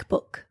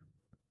checkbook.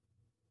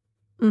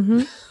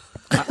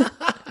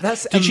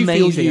 That's Did you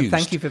feel amazing. used?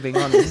 Thank you for being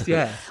honest.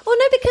 Yeah. Well,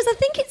 no, because I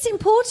think it's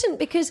important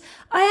because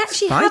I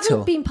actually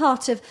haven't been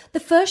part of the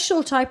first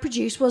short I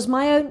produced was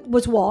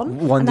one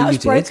and that was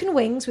Broken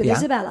Wings with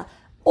Isabella.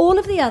 All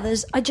of the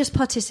others, I just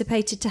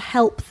participated to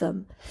help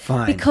them.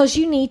 Fine. Because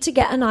you need to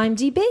get an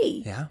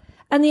IMDb. Yeah.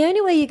 And the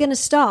only way you're going to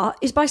start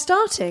is by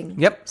starting.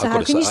 Yep. So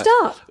how can you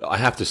start? I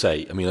have to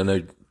say, I mean, I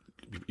know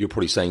you're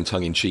probably saying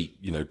tongue in cheek,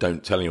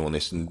 don't tell anyone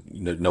this and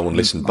no one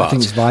listened, but I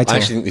think it's vital. I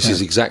actually think this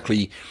is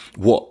exactly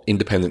what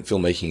independent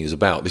filmmaking is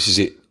about. This is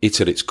it. It's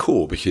at its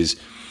core because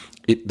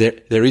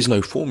there is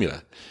no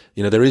formula.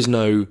 There is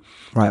no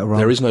right or wrong.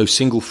 There is no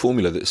single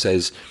formula that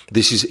says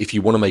this is, if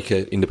you want to make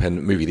an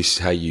independent movie, this is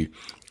how you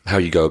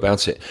go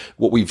about it.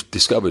 What we've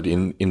discovered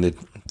in the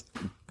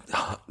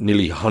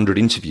nearly 100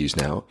 interviews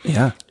now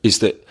is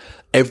that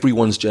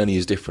everyone's journey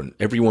is different.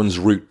 Everyone's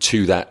route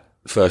to that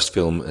first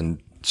film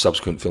and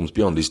subsequent films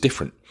beyond is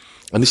different.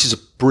 And this is a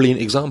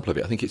brilliant example of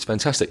it. I think it's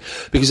fantastic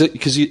because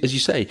as you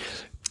say,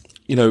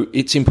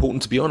 it's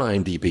important to be on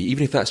IMDb,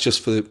 even if that's just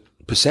for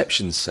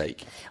perception's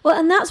sake. Well,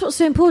 and that's what's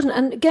so important.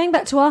 And going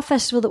back to our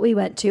festival that we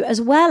went to,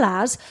 as well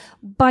as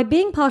by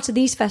being part of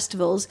these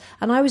festivals,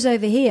 and I was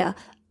over here,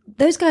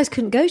 those guys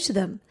couldn't go to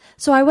them.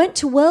 So I went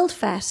to World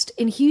Fest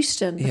in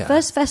Houston, the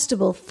first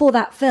festival for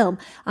that film.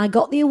 I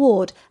got the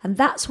award. And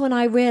that's when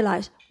I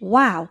realized,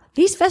 wow,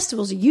 these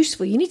festivals are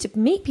useful. You need to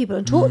meet people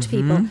and talk to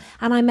people.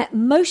 And I met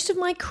most of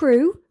my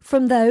crew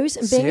from those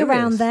and being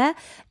around there.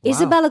 Wow.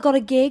 Isabella got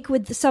a gig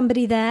with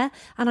somebody there,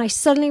 and I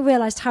suddenly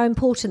realized how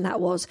important that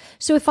was.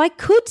 So if I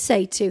could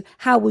say to,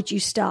 how would you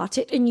start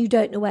it? And you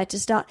don't know where to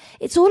start.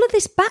 It's all of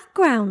this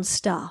background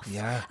stuff.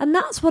 Yeah. And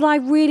that's what I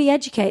really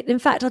educate. In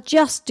fact, I'll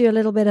just do a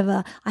little bit of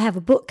I have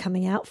a book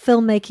coming out,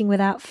 Filmmaking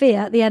Without Fear,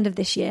 at the end of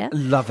this year.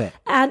 Love it.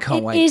 And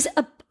Can't wait.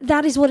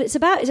 That is what it's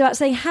about. It's about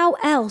saying, how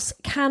else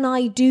can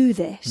I do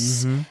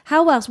this?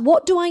 How else?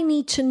 What do I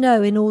need to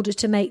know in order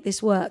to make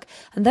this work?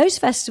 And those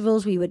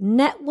festivals, we would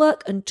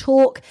network and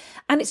talk.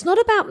 And it's not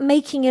about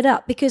making it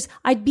up because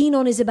I'd been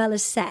on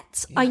Isabella's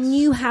sets. Yes. I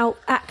knew how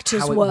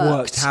actors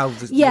worked.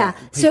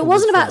 So it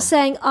wasn't about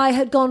saying I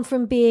had gone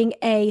from being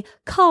a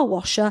car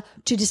washer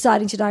to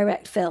deciding to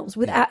direct films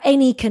without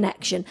any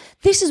connection.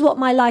 This is what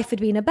my life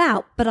had been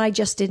about, but I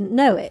just didn't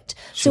know it.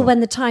 Sure. So when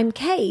the time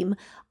came,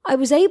 I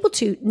was able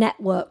to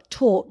network,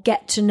 talk,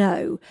 get to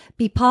know,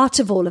 be part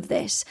of all of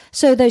this.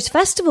 So those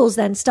festivals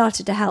then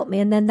started to help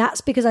me. And then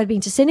that's because I'd been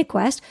to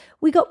Cinequest.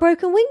 We got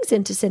Broken Wings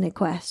into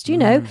Cinequest.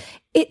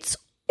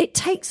 It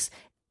takes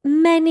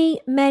many,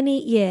 many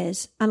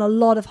years and a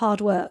lot of hard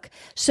work.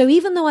 So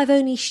even though I've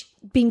only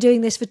been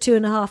doing this for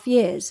 2.5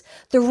 years.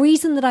 The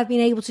reason that I've been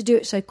able to do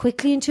it so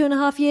quickly in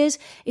 2.5 years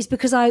is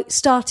because I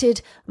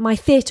started my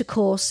theatre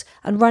course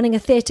and running a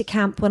theatre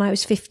camp when I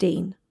was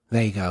 15.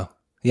 There you go.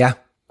 Yeah.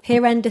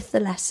 Here endeth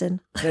the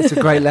lesson. It's a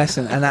great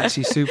lesson and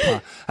actually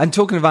super. And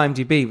talking of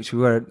IMDb, which we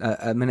were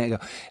a minute ago,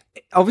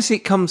 obviously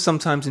it comes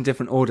sometimes in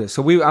different orders.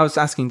 So I was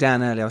asking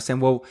Dan earlier, I was saying,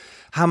 well,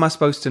 how am I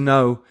supposed to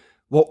know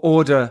what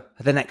order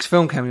the next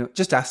film came in?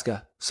 Just ask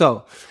her.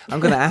 So I'm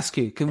going to ask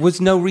you, was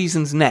No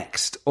Reasons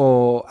next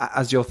or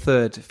as your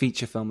third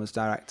feature film as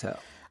director?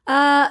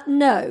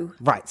 No.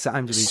 Right, so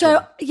IMDb.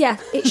 So, yeah,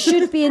 it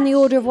should be in the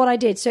order of what I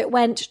did. So it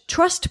went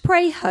Trust,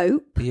 Pray,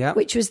 Hope,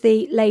 which was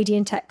the lady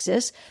in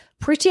Texas.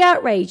 Pretty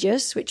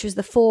Outrageous, which was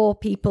the 4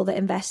 people that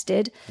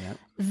invested. Yep.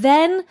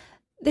 Then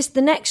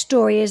the next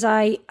story is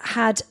I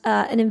had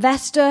an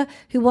investor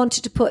who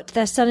wanted to put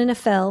their son in a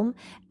film,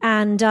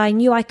 and I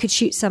knew I could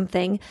shoot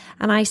something.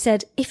 And I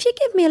said, if you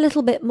give me a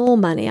little bit more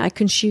money, I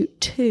can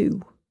shoot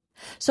 2.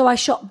 So I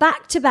shot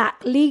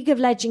back-to-back League of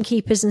Legend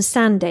Keepers and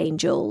Sand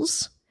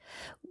Angels,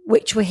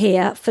 which were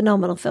here,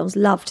 phenomenal films,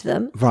 loved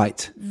them.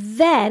 Right.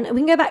 Then,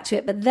 we can go back to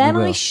it, but then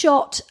I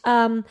shot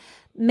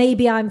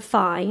Maybe I'm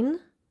Fine.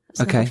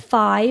 That's okay. Number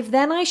 5.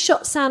 Then I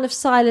shot Sound of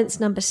Silence,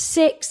 number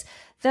 6.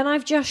 Then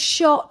I've just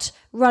shot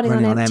Running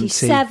on Empty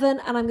 7.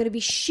 And I'm going to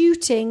be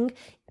shooting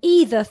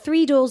either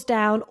Three Doors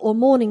Down or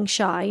Morning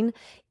Shine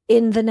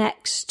in the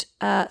next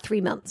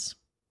 3 months.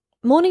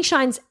 Morning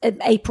Shine's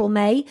April,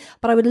 May,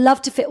 but I would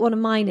love to fit one of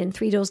mine in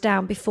Three Doors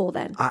Down before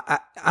then.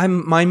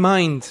 My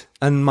mind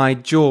and my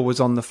jaw was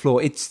on the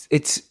floor.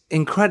 It's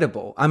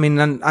incredible. I mean,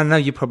 and I know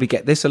you probably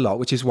get this a lot,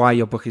 which is why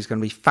your book is going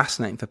to be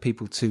fascinating for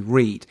people to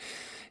read.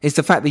 It's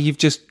the fact that you've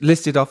just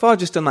listed off, I've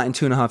just done that in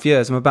 2.5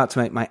 years. I'm about to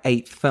make my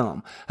 8th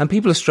film. And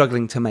people are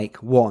struggling to make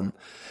one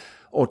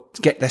or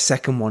get their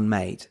second one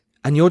made.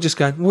 And you're just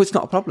going, well, it's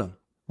not a problem.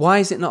 Why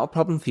is it not a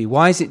problem for you?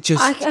 Why is it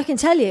just... I can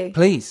tell you.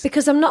 Please.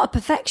 Because I'm not a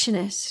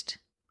perfectionist.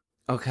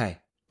 Okay.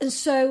 And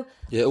so...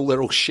 Yeah,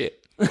 they're all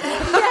shit.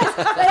 Yes,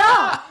 they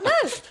are. No,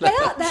 they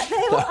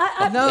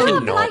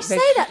are.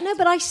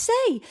 I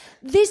say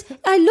this.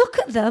 I look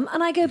at them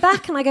and I go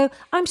back and I go,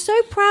 I'm so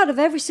proud of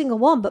every single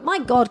one, but my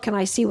God, can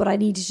I see what I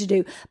needed to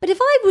do? But if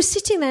I was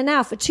sitting there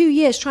now for 2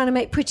 years trying to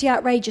make Pretty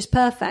Outrageous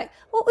perfect,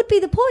 what would be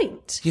the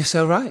point? You're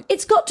so right.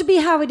 It's got to be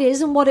how it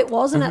is and what it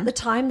was, and at the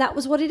time, that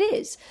was what it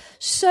is.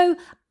 So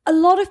a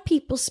lot of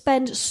people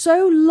spend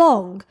so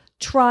long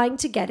trying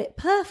to get it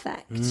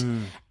perfect.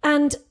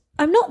 And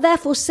I'm not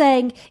therefore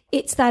saying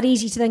it's that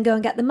easy to then go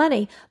and get the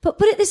money. But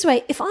put it this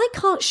way, if I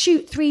can't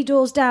shoot Three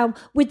Doors Down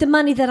with the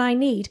money that I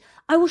need,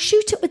 I will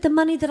shoot it with the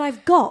money that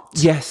I've got.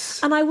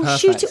 Yes. And I will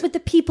shoot it with the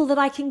people that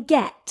I can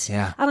get.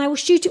 Yeah. And I will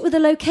shoot it with the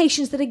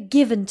locations that are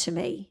given to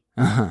me.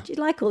 Do you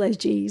like all those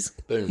G's?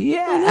 Boom.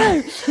 Yeah. I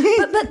know.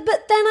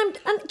 but then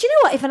do you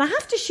know what? If I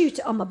have to shoot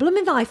it on my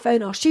blooming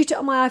iPhone, I'll shoot it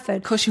on my iPhone.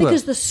 Of course you will.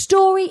 Because the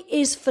story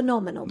is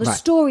phenomenal. The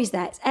story's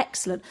there. It's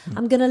excellent.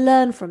 I'm going to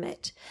learn from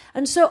it.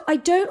 And so I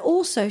don't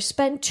also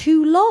spend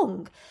too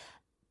long.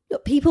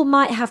 Look, people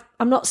might have,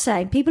 I'm not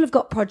saying, people have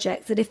got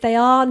projects that if they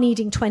are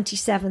needing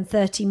 27,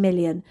 30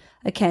 million,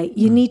 okay,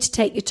 you need to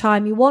take your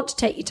time. You want to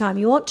take your time.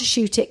 You want to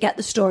shoot it, get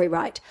the story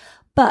right.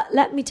 But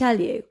let me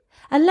tell you,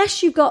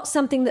 unless you've got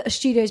something that a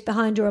studio's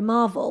behind or a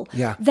Marvel,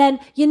 then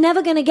you're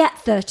never going to get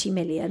 30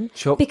 million.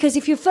 Sure. Because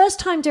if you're a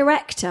first-time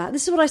director,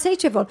 this is what I say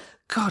to everyone,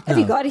 God, have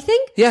you got anything?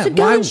 Yeah, so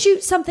go and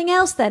shoot something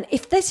else then.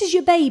 If this is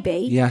your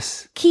baby,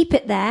 keep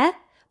it there,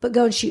 but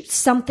go and shoot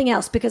something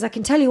else. Because I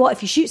can tell you what,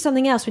 if you shoot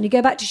something else, when you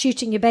go back to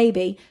shooting your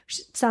baby,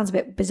 which sounds a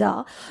bit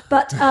bizarre,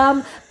 but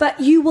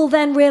you will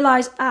then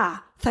realise,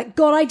 thank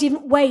God I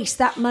didn't waste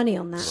that money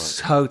on that.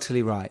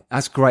 Totally right.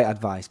 That's great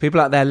advice.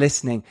 People out there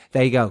listening,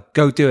 there you go.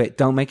 Go do it.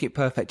 Don't make it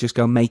perfect. Just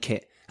go make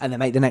it. And then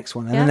make the next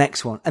one and the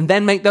next one. And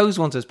then make those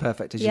ones as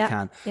perfect as you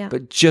can. Yeah.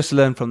 But just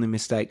learn from the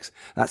mistakes.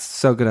 That's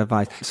so good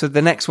advice. So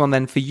the next one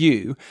then for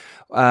you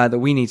that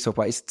we need to talk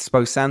about is,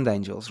 suppose, Sand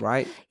Angels,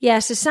 right? Yeah,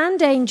 so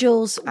Sand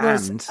Angels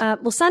was...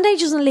 Sand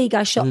Angels and League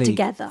I shot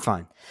together.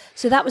 Fine.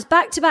 So that was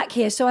back-to-back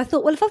here. So I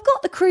thought, well, if I've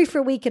got the crew for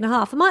a week and a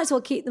half, I might as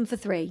well keep them for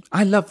 3.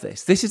 I love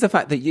this. This is the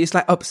fact that it's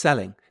like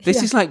upselling.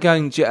 This is like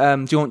going, do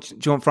you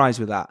want fries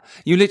with that?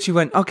 You literally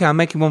went, okay, I'm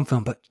making one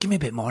film, but give me a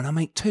bit more and I'll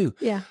make 2.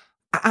 Yeah.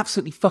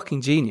 Absolutely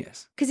fucking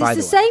genius. Because it's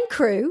the same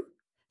crew,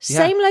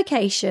 same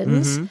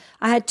locations.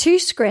 I had 2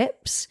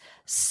 scripts,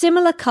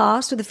 similar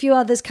cast with a few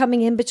others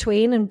coming in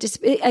between, and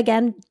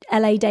again,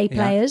 LA day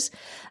players.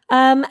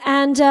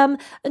 And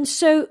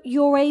so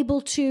you're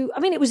able to, I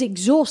mean, it was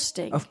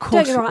exhausting. Of course.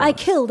 Don't get me wrong, I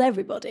killed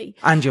everybody.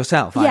 And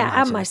yourself.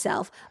 And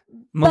myself.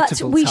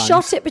 Multiple but we times.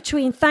 Shot it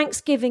between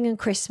Thanksgiving and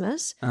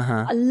Christmas.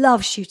 I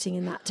love shooting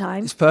in that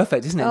time. It's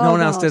perfect, isn't it? No one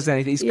else does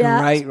anything. It's great,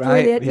 right?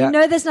 Brilliant. Yeah. You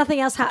know there's nothing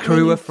else happening.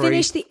 Crew are you free.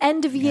 Finish the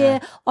end of year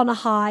on a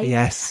high.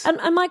 Yes.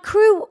 And my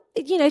crew,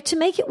 you know, to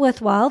make it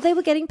worthwhile, they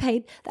were getting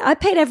paid. I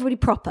paid everybody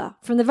proper.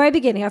 From the very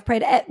beginning, I've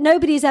paid,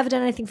 nobody has ever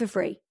done anything for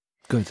free.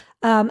 Good.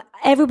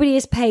 Everybody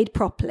is paid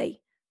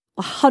properly.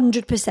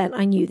 100%,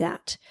 I knew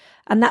that.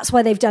 And that's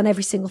why they've done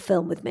every single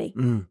film with me.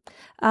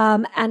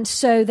 And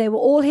so they were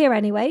all here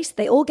anyway. So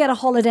they all get a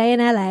holiday in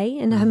LA,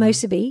 in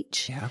Hermosa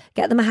Beach,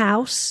 get them a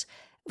house.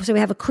 So we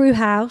have a crew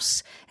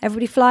house.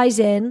 Everybody flies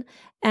in.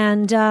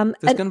 And there's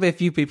going to be a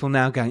few people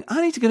now going,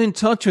 I need to get in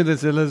touch with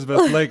this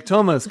Elizabeth Blake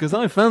Thomas because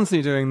I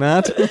fancy doing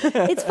that.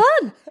 It's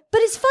fun. But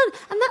it's fun.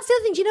 And that's the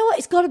other thing. Do you know what?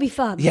 It's got to be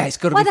fun. Yeah, it's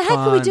got to be fun. Why the heck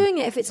are we doing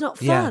it if it's not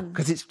fun? Yeah,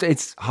 because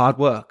it's hard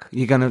work.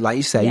 You're going to, like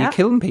you say, you're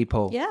killing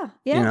people. Yeah.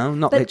 You know,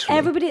 not but literally.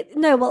 Everybody,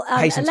 no, well,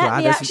 hasten to let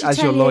me add, actually as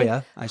tell your you.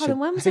 lawyer, Hold on,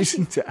 when was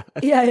hasten to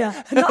add.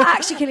 Yeah. Not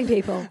actually killing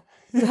people.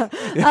 When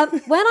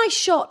I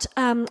shot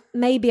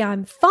Maybe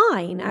I'm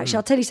Fine, actually,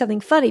 I'll tell you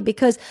something funny,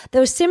 because there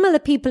were similar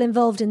people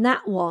involved in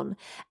that one,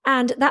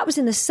 and that was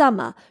in the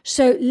summer.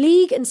 So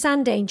League and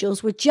Sand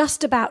Angels were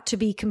just about to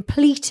be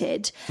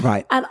completed.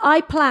 Right. And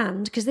I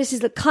planned, because this is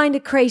the kind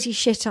of crazy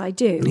shit I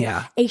do,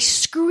 a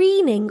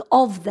screening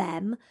of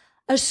them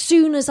as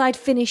soon as I'd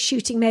finished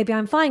shooting Maybe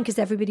I'm Fine, because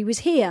everybody was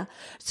here.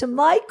 So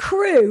my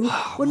crew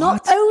were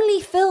not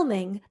only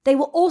filming, they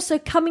were also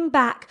coming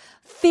back,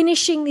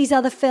 finishing these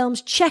other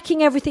films,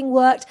 checking everything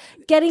worked,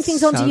 getting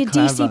things onto your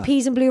clever.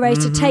 DCPs and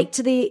Blu-rays to take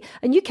to the...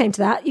 And you came to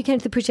that. You came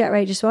to the Pretty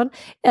Outrageous one,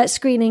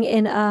 screening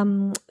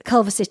in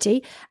Culver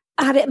City.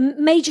 I had a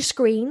major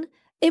screen.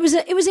 It was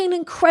an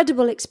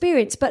incredible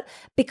experience. But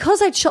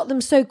because I'd shot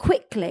them so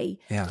quickly,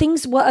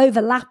 things were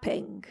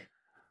overlapping.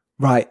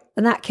 Right.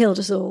 And that killed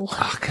us all.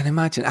 Oh, I can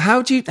imagine.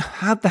 How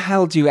the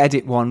hell do you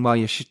edit one while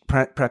you're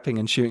prepping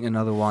and shooting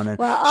another one? And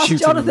well, ask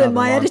Jonathan,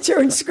 my editor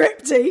and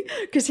scripty,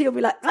 because he'll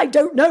be like, I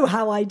don't know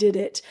how I did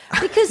it.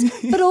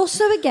 But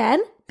also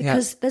again,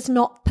 because there's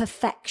not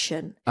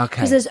perfection. Okay.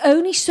 Because there's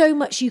only so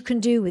much you can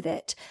do with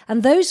it.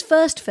 And those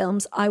first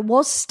films, I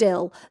was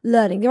still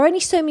learning. There are only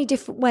so many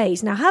different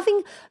ways. Now,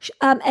 having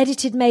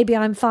edited Maybe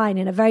I'm Fine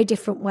in a very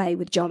different way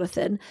with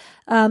Jonathan,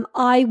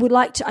 I'd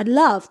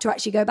love to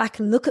actually go back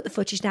and look at the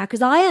footage now,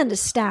 because I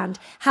understand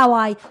how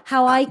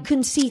I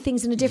can see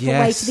things in a different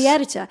way to the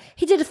editor.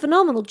 He did a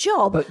phenomenal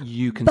job. But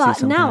you can see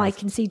something now else. I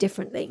can see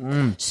differently.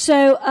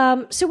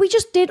 So we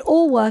just did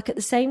all work at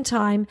the same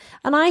time,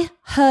 and I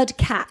heard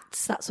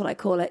cats. That's what I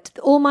call it.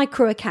 All my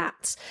crew are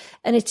cats,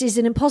 and it is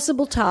an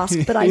impossible task,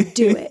 but I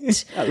do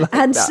it.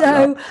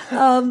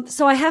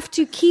 So I have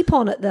to keep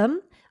on at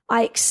them.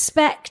 I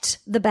expect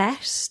the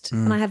best,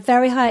 and I have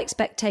very high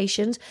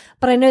expectations,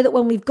 but I know that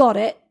when we've got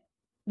it.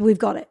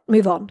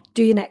 Move on.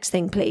 Do your next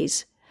thing,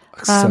 please.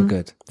 So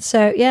good.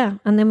 So, yeah,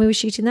 and then we were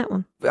shooting that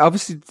one.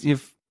 Obviously,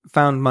 you've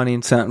found money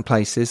in certain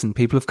places and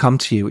people have come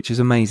to you, which is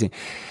amazing.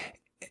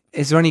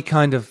 Is there any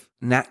kind of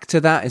knack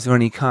to that? Is there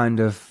any kind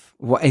of...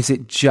 What is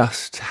it?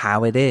 Just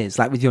how it is?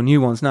 Like with your new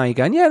ones now, you're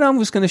going, I'm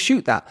just going to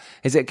shoot that.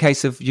 Is it a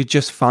case of you're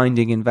just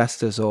finding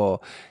investors,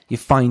 or you're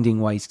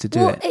finding ways to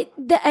do it?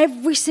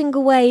 Every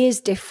single way is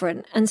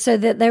different, and so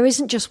that there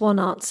isn't just one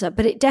answer.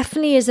 But it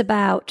definitely is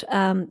about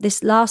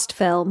this last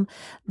film.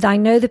 I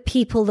know the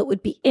people that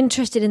would be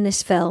interested in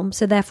this film,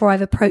 so therefore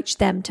I've approached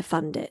them to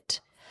fund it.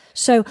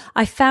 So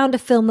I found a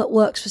film that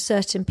works for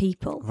certain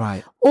people.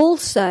 Right.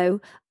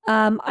 Also,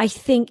 I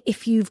think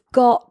if you've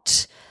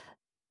got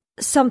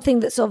something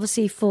that's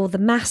obviously for the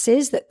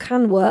masses that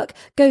can work,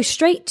 go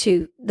straight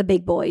to the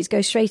big boys, go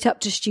straight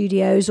up to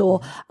studios or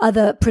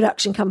other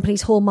production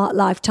companies, Hallmark,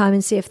 Lifetime,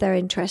 and see if they're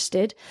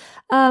interested.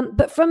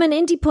 But from an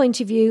indie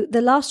point of view,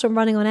 the last one,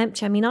 Running on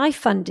Empty, I mean, I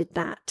funded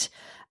that.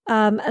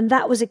 And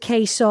that was a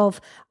case of,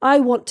 I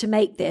want to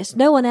make this.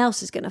 No one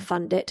else is going to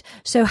fund it.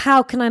 So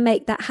how can I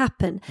make that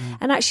happen?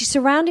 And actually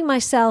surrounding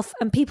myself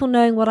and people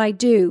knowing what I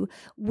do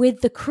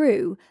with the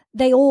crew,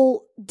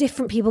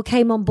 different people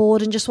came on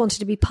board and just wanted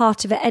to be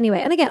part of it anyway.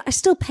 And again, I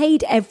still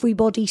paid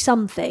everybody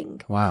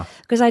something. Wow.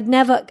 Because I'd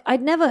never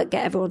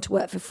get everyone to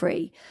work for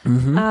free.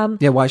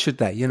 Why should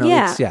they? Yeah.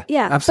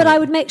 Absolutely. But I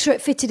would make sure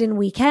it fitted in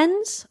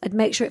weekends. I'd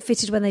make sure it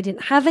fitted when they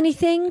didn't have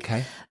anything.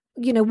 Okay.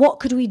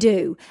 What could we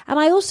do? And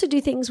I also do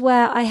things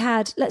where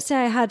let's say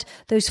I had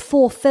those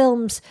 4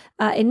 films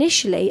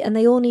initially, and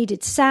they all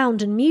needed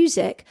sound and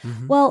music.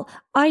 Well,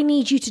 I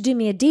need you to do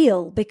me a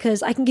deal,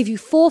 because I can give you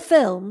 4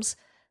 films,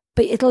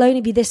 but it'll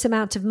only be this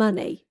amount of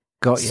money.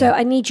 Got you. So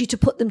I need you to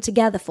put them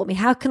together for me.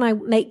 How can I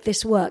make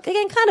this work?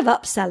 Again, kind of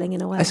upselling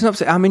in a way. It's an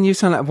upsell. I mean, you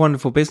sound like a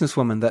wonderful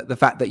businesswoman, that the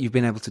fact that you've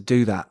been able to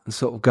do that and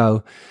sort of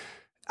go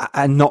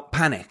and not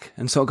panic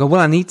and sort of go,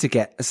 well, I need to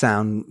get a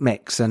sound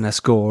mix and a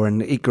score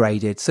and it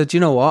graded. So do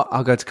you know what?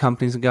 I'll go to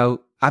companies and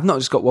go, I've not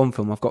just got 1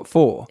 film, I've got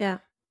 4. Yeah.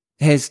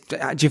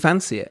 Do you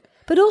fancy it?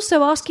 But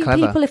also asking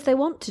people if they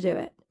want to do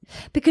it.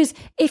 Because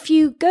if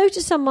you go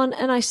to someone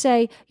and I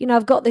say,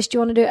 I've got this, do you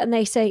want to do it? And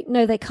they say,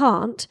 no, they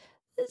can't.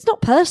 It's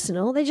not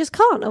personal. They just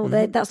can't. Or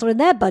that's not in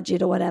their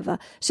budget or whatever.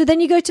 So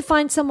then you go to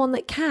find someone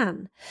that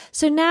can.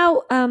 So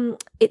now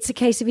it's a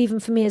case of,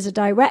 even for me as a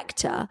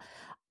director,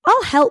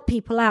 I'll help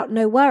people out,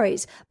 no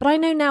worries. But I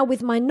know now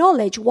with my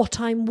knowledge what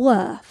I'm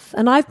worth.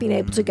 And I've been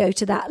able to go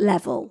to that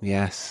level.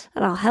 Yes.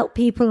 And I'll help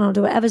people and I'll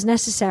do whatever's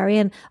necessary.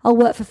 And I'll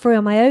work for free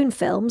on my own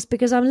films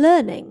because I'm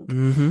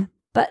learning.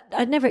 But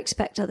I'd never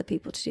expect other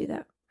people to do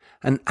that.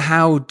 And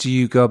how do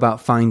you go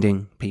about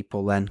finding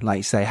people then? Like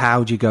you say,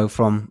 how do you go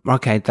from,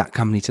 okay, that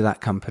company to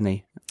that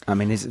company? I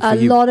mean, is it for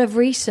you? A lot of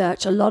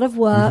research, a lot of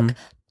work,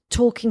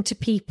 talking to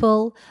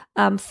people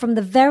from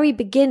the very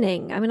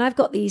beginning. I mean, I've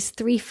got these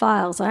 3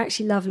 files. I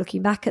actually love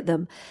looking back at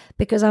them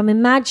because I'm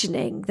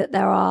imagining that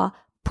there are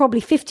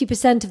probably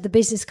 50% of the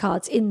business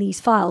cards in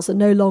these files are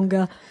no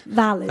longer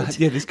valid.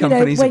 Yeah, these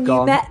companies when have gone.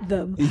 you met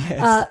them.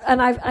 Yes.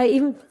 And I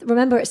even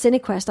remember at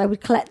Cinequest, I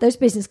would collect those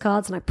business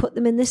cards and I put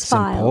them in this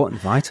file. Important,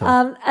 vital.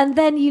 And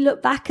then you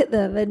look back at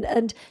them.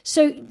 And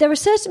so there are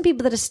certain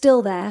people that are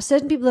still there,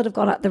 certain people that have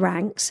gone up the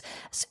ranks.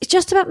 It's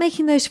just about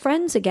making those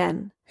friends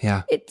again.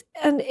 Yeah.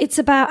 And it's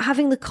about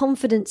having the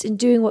confidence in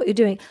doing what you're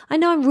doing. I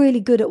know I'm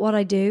really good at what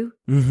I do.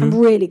 I'm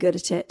really good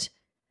at it.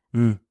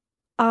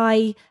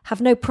 I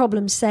have no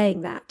problem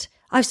saying that.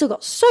 I've still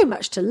got so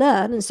much to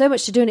learn and so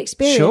much to do and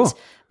experience. Sure.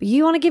 But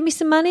you want to give me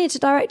some money to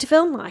direct a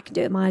film? I can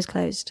do it with my eyes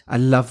closed. I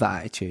love that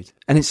attitude.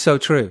 And it's so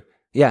true.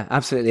 Yeah,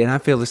 absolutely. And I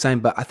feel the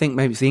same, but I think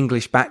maybe it's the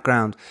English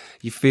background.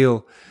 You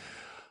feel,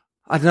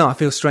 I don't know, I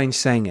feel strange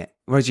saying it.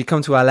 Whereas you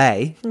come to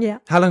LA,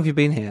 how long have you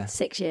been here?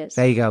 6 years.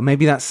 There you go.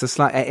 Maybe that's the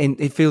slight,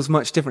 it feels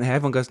much different here.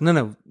 Everyone goes,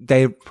 no,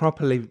 they're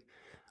properly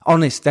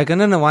honest. They go,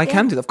 no, I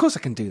can do that. Of course I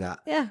can do that.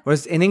 Yeah.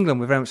 Whereas in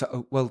England, we're very much like,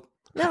 oh, well,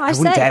 No, I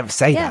wouldn't ever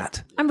say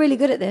that. I'm really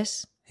good at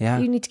this. Yeah.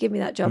 You need to give me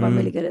that job. I'm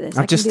really good at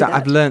this.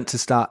 I've learned to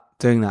start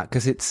doing that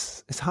because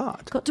it's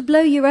hard. Got to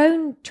blow your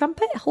own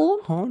trumpet,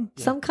 horn,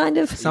 Yeah. some kind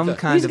of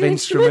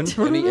instrument.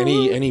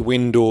 Any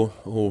wind or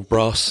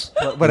brass,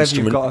 Whatever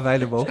you've got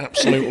available.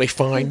 Absolutely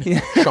fine.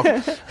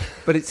 Sure.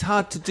 But it's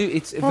hard to do.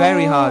 It's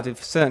very hard.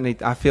 Certainly,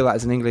 I feel that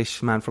as an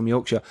Englishman from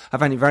Yorkshire, I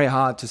find it very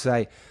hard to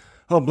say,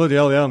 oh, bloody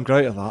hell, yeah, I'm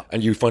great at that.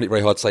 And you find it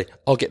very hard to say,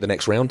 I'll get the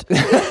next round.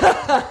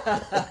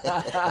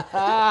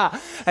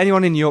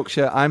 Anyone in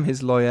Yorkshire, I'm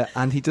his lawyer,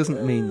 and he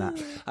doesn't mean that.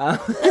 Have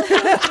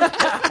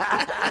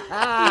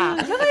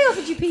I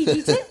offered you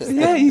PG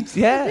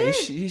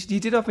tips? You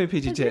did offer me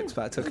PG tips,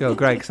 but I took, oh,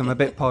 great, because I'm a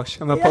bit posh.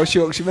 I'm a posh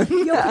Yorkshireman.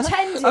 You're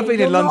pretending. I've been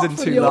You're in London not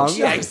from too long. Yorkshire.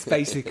 Yes,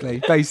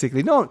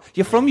 basically. No,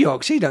 you're from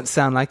Yorkshire, you don't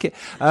sound like it.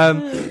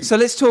 So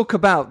let's talk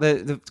about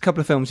the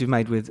couple of films you've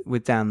made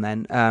with Dan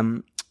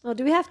then. Oh,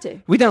 do we have to?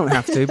 We don't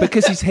have to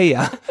because he's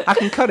here. I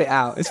can cut it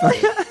out. It's fine.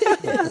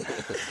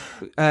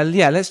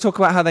 Let's talk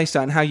about how they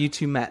started and how you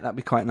two met. That'd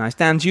be quite nice.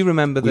 Dan, do you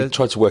remember We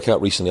tried to work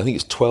out recently, I think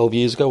it's 12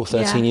 years ago or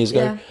 13 years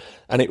ago. Yeah.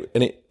 And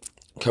it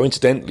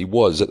coincidentally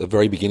was at the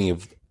very beginning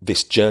of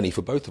this journey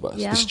for both of us,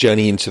 Yeah. this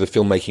journey into the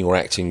filmmaking or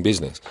acting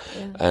business.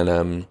 Yeah.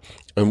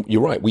 And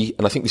you're right.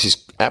 And I think this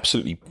is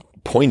absolutely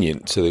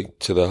poignant to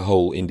the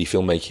whole indie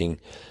filmmaking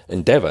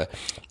endeavor,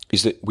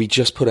 is that we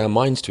just put our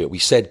minds to it. We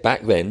said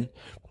back then,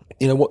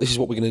 you know what, this is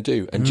what we're going to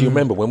do. And do you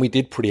remember when we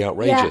did Pretty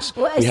Outrageous?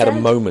 Yeah, we had a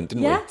moment,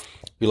 didn't Yeah. we?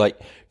 We're like,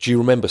 do you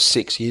remember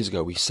 6 years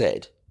ago we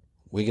said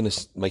we're going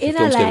to make a In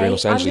film LA, together in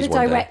Los Angeles I'm one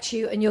going to day? direct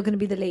you and you're going to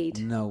be the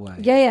lead. No way.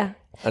 Yeah.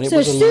 And it So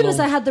was as a soon long- as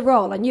I had the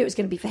role, I knew it was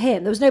going to be for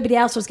him. There was nobody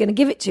else I was going to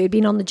give it to who'd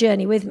been on the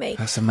journey with me.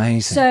 That's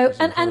amazing. So,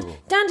 and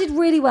Dan did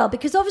really well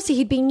because obviously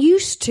he'd been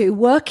used to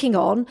working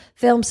on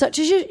films such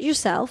as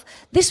yourself.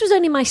 This was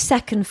only my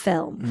second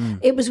film.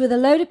 It was with a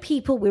load of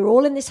people. We were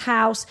all in this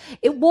house.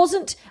 It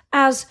wasn't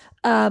as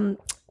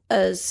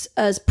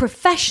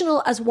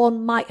professional as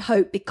one might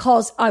hope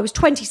because I was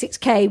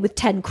 26k with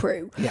 10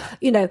 crew. Yeah.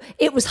 You know,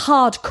 it was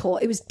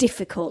hardcore. It was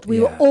difficult. We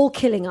were all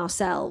killing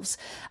ourselves.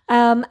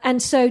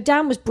 And so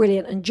Dan was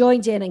brilliant and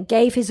joined in and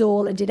gave his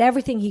all and did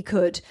everything he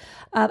could.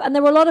 And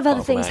there were a lot of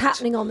other things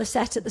happening on the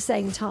set at the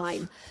same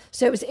time.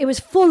 So it was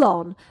full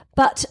on.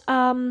 But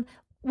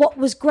what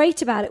was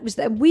great about it was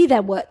that we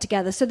then worked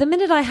together. So the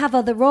minute I have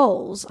other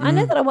roles, I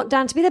know that I want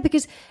Dan to be there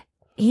because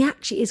he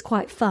actually is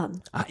quite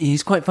fun.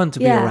 He's quite fun to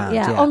be around.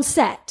 Yeah, on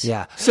set.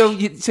 Yeah. So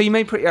you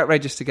made Pretty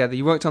Outrageous together.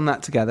 You worked on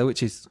that together,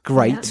 which is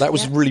great. Yeah. That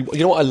was really, you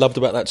know what I loved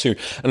about that too?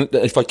 And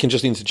if I can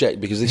just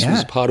interject, because this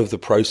was part of the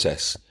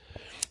process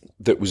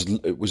that was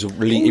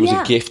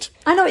a gift.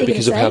 I know what you're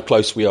because of gonna say. how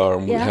close we are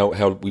and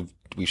how we've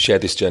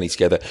shared this journey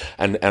together,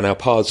 and our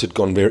paths had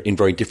gone in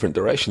very different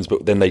directions,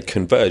 but then they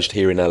converged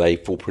here in LA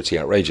for Pretty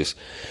Outrageous.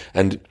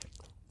 And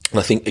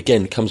I think,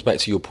 again, it comes back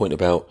to your point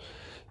about,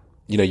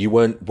 you know, you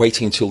weren't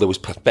waiting until there was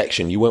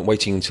perfection. You weren't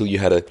waiting until you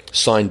had a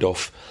signed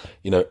off,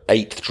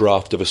 8th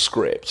draft of a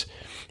script.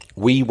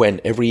 We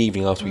went every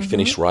evening after we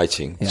finished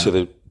writing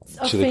After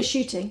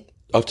shooting.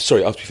 After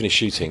we finished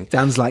shooting.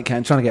 Dan's like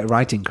trying to get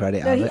writing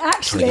credit out of it.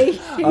 Actually,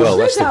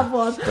 have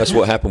one. That's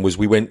what happened was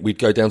we'd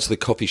go down to the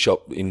coffee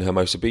shop in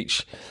Hermosa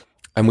Beach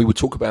and we would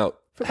talk about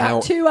For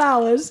about 2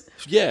 hours.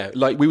 Yeah,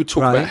 like we would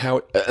talk about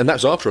how, and that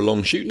was after a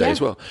long shoot day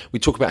as well.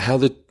 We'd talk about how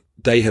the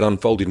day had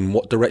unfolded and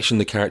what direction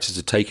the characters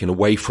had taken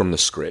away from the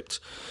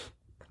script.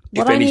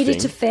 What I needed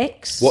to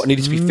fix. What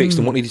needed to be fixed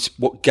and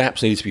what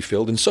gaps needed to be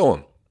filled and so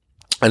on.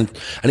 And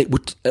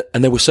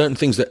there were certain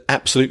things that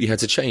absolutely had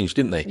to change,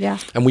 didn't they? Yeah.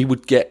 And we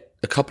would get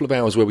a couple of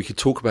hours where we could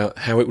talk about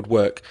how it would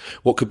work,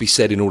 what could be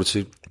said in order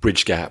to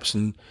bridge gaps.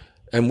 And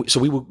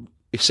so we were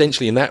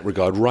essentially in that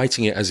regard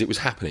writing it as it was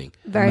happening.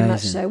 Very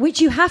much so,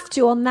 which you have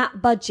to on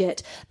that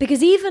budget.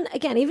 Because even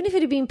if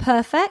it had been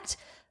perfect,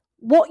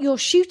 what you're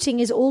shooting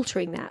is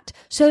altering that.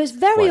 So it's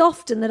very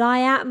often that I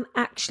am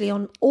actually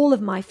on all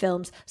of my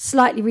films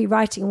slightly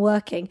rewriting and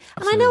working.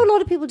 And I know a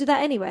lot of people do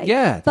that anyway.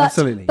 Yeah,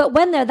 absolutely. But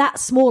when they're that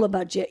smaller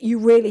budget, you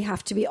really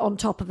have to be on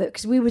top of it,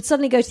 because we would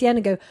suddenly go to the end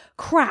and go,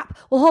 crap,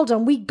 well, hold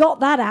on, we got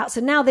that out, so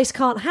now this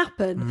can't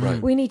happen.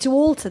 Right. We need to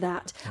alter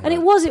that. And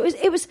it was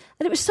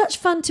such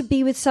fun to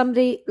be with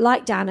somebody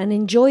like Dan and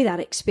enjoy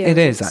that experience.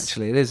 It is,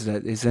 actually. It's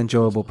an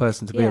enjoyable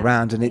person to be Yeah,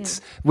 around.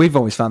 And we've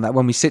always found that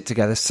when we sit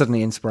together,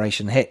 suddenly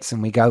inspiration hits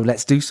and we go,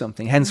 let's do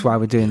something. Hence why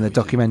we're doing the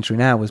documentary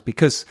now, was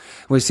because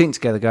we're sitting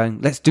together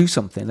going, let's do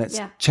something. Let's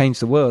change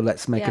the world.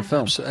 Let's make a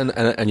film.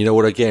 And you know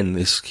what, again,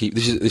 this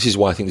is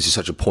why I think this is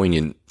such a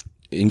poignant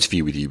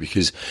interview with you,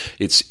 because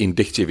it's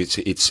indicative.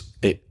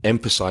 It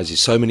emphasizes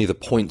so many of the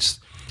points,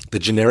 the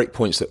generic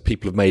points that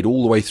people have made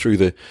all the way through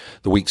the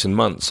weeks and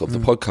months of the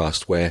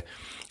podcast, where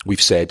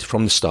we've said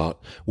from the start,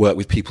 work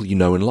with people you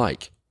know and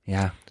like.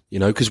 Yeah. You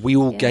know, because we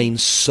all gain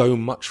so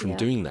much from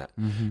doing that.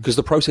 Because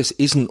the process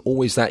isn't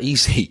always that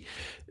easy.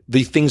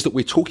 The things that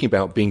we're talking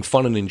about being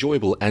fun and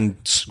enjoyable and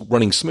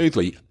running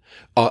smoothly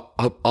are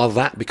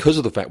that because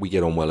of the fact we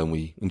get on well and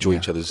we enjoy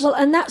each other's. Well,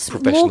 and that's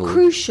more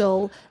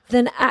crucial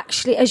than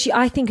actually, as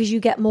you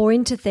get more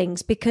into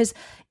things, because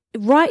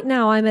right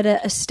now I'm at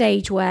a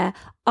stage where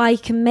I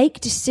can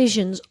make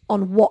decisions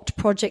on what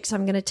projects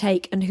I'm going to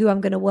take and who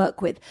I'm going to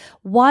work with.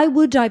 Why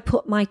would I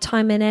put my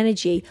time and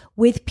energy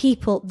with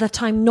people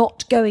that I'm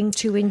not going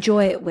to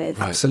enjoy it with?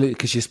 Right. Absolutely,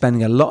 because you're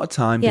spending a lot of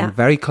time being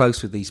very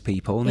close with these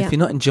people. And if you're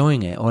not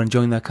enjoying it or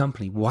enjoying their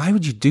company, why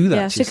would you do that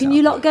to so yourself? can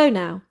you lot go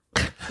now?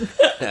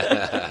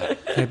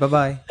 Okay,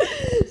 bye-bye.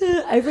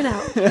 Over and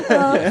out.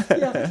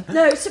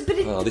 No,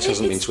 but this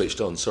hasn't been switched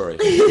on. Sorry.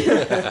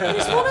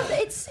 It's one of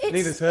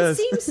Neither's hers.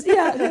 It seems,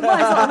 mine's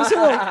not at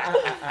all.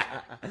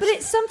 But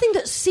it's something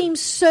that seems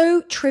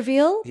so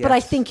trivial, but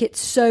I think it's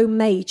so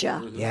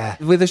major. Yeah.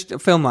 With a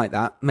film like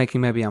that,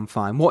 Making Maybe I'm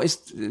Fine, what is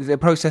the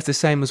process the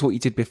same as what you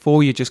did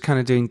before? You're just kind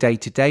of doing day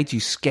to day? Do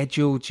you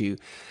schedule? Do you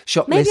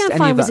shop Maybe list? I'm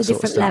Fine was a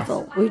different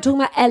level. We were talking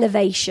about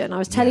elevation. I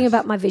was telling you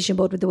about my vision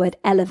board with the word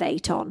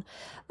elevate on.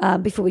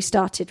 Before we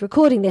started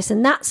recording this,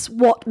 and that's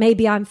what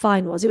Maybe I'm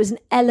Fine was. It was an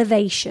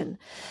elevation,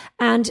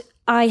 and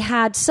I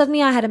had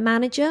a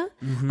manager.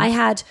 I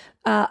had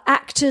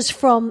actors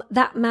from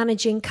that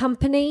managing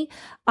company.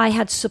 I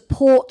had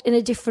support in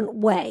a different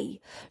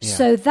way.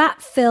 So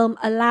that film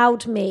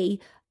allowed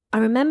me, I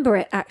remember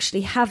it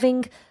actually,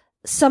 having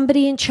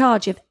somebody in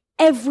charge of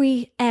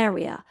every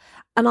area,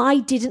 and I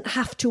didn't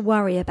have to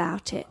worry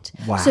about it.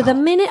 Wow. So the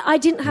minute I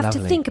didn't have to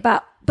think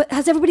about, but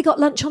has everybody got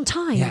lunch on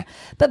time? Yeah.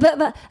 But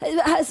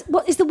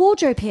what is the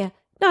wardrobe here?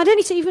 No, I don't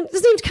need to even, it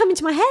doesn't even come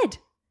into my head.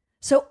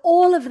 So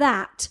all of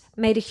that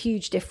made a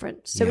huge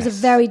difference. So it was a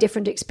very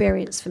different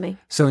experience for me.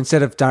 So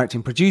instead of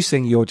directing,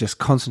 producing, you're just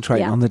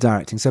concentrating on the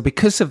directing. So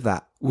because of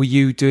that, were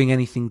you doing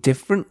anything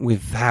different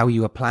with how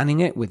you were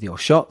planning it, with your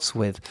shots,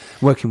 with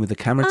working with the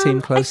camera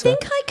team closer? I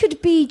think I could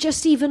be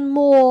just even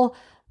more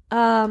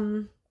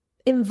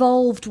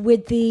involved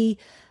with maybe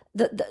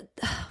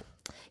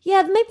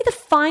the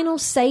final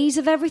says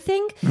of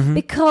everything,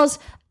 because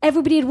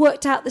everybody had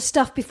worked out the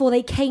stuff before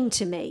they came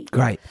to me.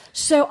 Great.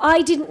 So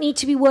I didn't need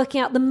to be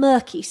working out the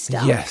murky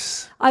stuff.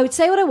 Yes. I would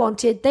say what I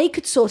wanted, they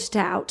could sort it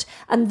out,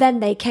 and then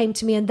they came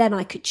to me, and then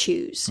I could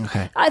choose.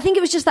 Okay. I think it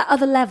was just that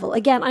other level.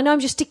 Again, I know I'm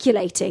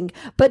gesticulating,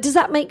 but does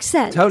that make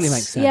sense? Totally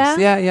makes sense.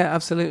 Yeah,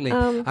 absolutely.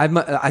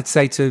 I'd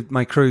say to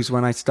my crews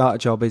when I start a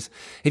job is,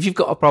 if you've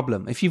got a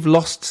problem, if you've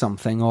lost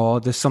something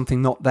or there's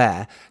something not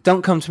there,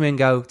 don't come to me and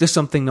go, there's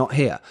something not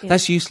here. Yeah.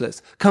 That's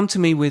useless. Come to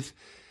me with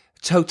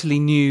totally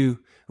new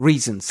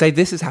reasons. Say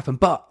this has happened,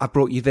 but I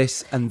brought you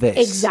this and this.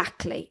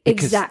 Exactly.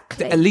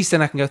 At least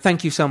then I can go,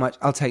 thank you so much,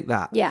 I'll take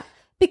that. Yeah.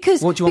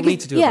 Because what do you want me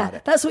to do about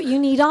it? That's what you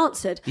need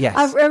answered. Yes.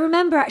 I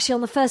remember actually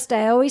on the first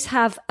day, I always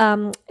have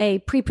a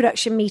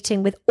pre-production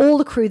meeting with all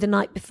the crew the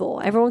night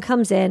before. Everyone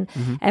comes in,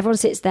 everyone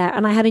sits there,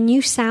 and I had a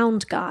new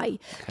sound guy.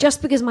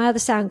 Just because my other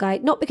sound guy,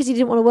 not because he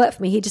didn't want to work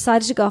for me, he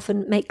decided to go off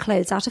and make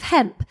clothes out of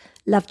hemp.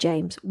 Love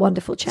James,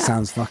 wonderful chap.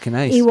 Sounds fucking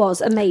ace. He was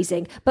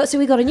amazing. But so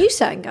we got a new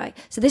sound guy.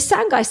 So this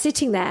sound guy's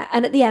sitting there,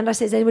 and at the end I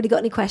says, anybody got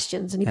any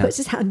questions? And he puts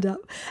his hand up,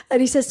 and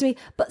he says to me,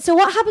 but so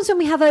what happens when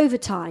we have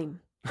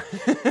overtime?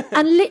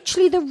 And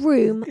literally the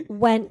room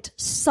went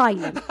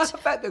silent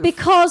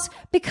because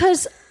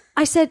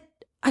I said,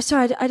 I'm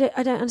sorry, I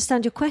don't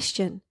understand your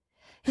question.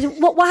 He said,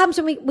 what happens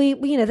when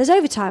we there's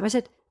overtime? I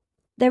said,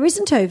 there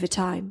isn't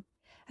overtime.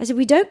 I said,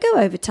 we don't go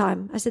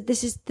overtime. I said,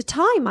 this is the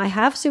time I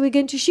have, so we're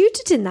going to shoot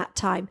it in that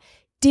time.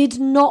 Did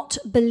not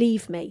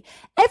believe me.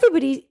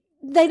 Everybody,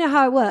 they know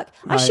how I work.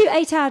 I shoot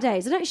 8-hour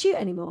days. I don't shoot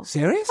anymore.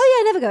 Serious? Oh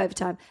yeah, I never go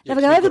overtime. Never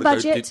go over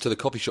budget. Go to the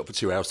coffee shop for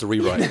 2 hours to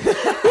rewrite.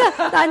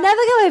 I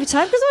never go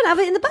overtime because I don't have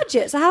it in the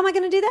budget. So how am I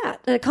going to do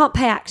that? And I can't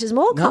pay actors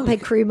more. Can't pay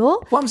crew more.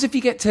 What happens if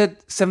you get to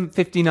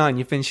 7:59,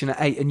 you're finishing at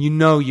 8, and you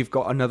know you've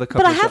got another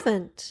couple? But I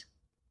haven't.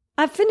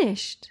 I've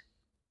finished.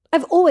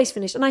 I've always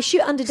finished, and I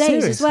shoot under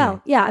days as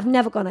well. Yeah, I've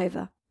never gone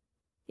over.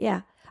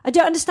 Yeah. I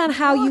don't understand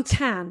how you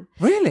can.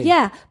 Really?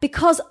 Yeah,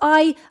 because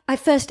I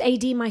first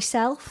AD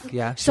myself.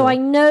 Yeah, So sure. I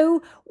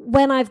know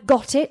when I've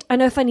got it. I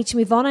know if I need to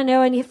move on. I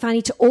know if I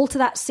need to alter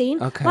that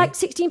scene. Okay. Like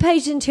 16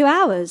 pages in 2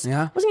 hours.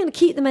 Yeah. I wasn't going to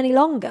keep them any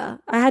longer.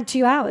 I had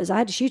 2 hours. I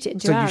had to shoot it in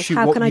 2 So you hours. shoot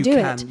How what can I you do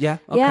can. it? Yeah,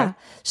 okay. Yeah.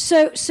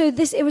 So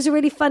it was a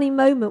really funny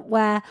moment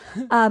where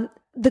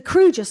the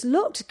crew just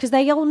looked because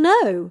they all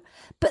know.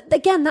 But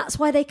again, that's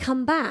why they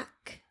come back.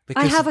 I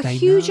Because have a they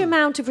huge know.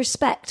 amount of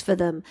respect for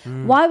them.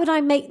 Why would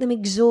I make them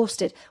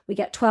exhausted? We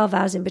get 12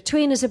 hours in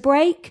between as a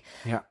break.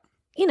 Yeah.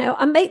 You know,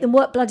 I make them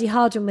work bloody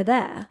hard when we're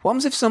there. What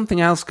happens if something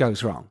else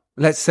goes wrong?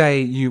 Let's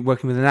say you're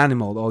working with an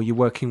animal, or you're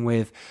working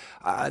with,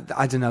 I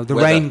don't know, the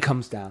Weather. rain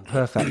comes down.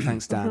 Perfect,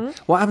 thanks, Dan.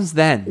 What happens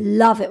then?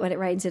 Love it when it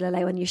rains in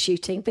LA when you're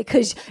shooting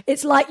because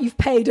it's like you've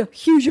paid a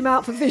huge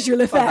amount for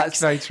visual effects. That's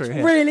very true. It's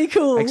here. really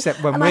cool.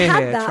 Except when And I we're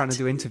had here that. trying to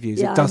do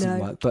interviews, Yeah, it I doesn't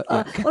know. work. But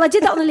yeah. Well, I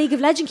did that on the League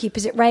of Legend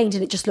Keepers. It rained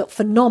and it just looked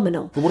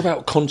phenomenal. But what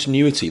about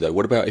continuity, though?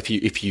 What about if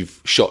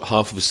you've shot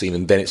half of a scene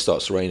and then it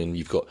starts to rain and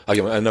you've got... I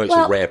know it's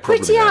a rare problem.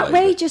 Pretty in LA, but-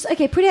 outrageous.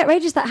 Okay, pretty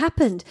outrageous that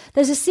happened.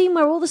 There's a scene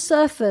where all the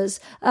surfers,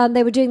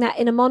 they were doing that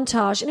in a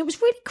montage, and it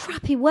was really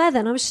crappy weather,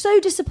 and I was so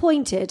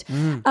disappointed.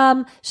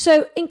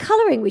 So in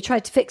colouring, we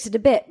tried to fix it a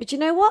bit, but you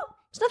know what?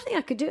 There's nothing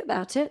I could do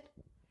about it.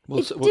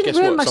 It didn't guess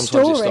ruin what? my Sometimes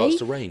story. it starts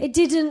to rain. It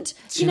didn't.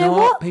 Do you know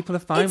what? People are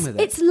fine with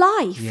it. It's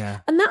life,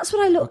 Yeah. and that's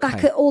what I look back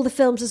Okay. at all the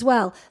films as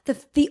well.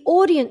 The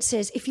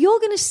audiences. If you're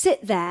going to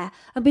sit there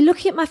and be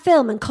looking at my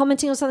film and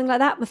commenting on something like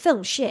that, my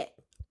film's shit.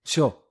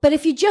 Sure. But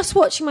if you're just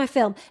watching my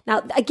film,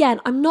 now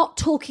again, I'm not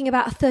talking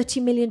about a $30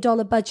 million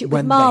budget When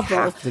with they Marvel.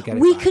 have to get it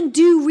We right. can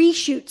do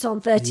reshoots on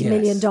 $30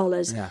 million.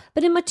 Yeah.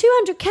 But in my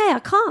 200K, I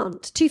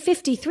can't.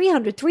 250,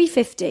 300,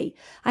 350.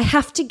 I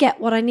have to get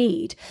what I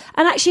need.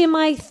 And actually, in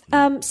my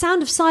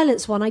Sound of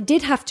Silence one, I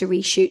did have to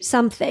reshoot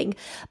something,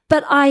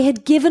 but I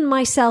had given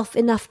myself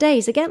enough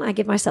days. Again, I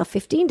give myself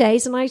 15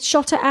 days, and I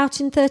shot it out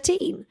in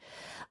 13.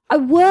 I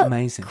work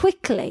Amazing.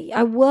 quickly.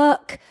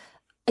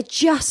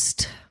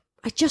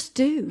 I just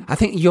do. I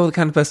think you're the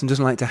kind of person who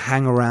doesn't like to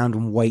hang around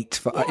and wait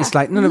for. It's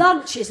like, no.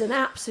 Lunch is an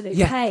absolute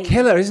pain.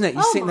 Killer, isn't it?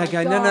 You're Oh sitting there my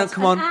going, God, no,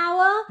 come on. An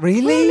hour?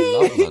 Really?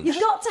 Love lunch. You've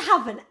got to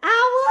have an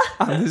hour?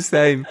 I'm the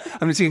same.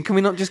 I'm just thinking, can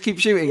we not just keep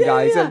shooting,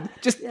 guys? yeah. And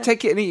just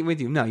take it and eat it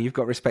with you. No, you've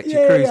got to respect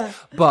your crews. yeah.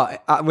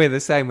 But we're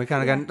the same. We're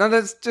kind of going, no,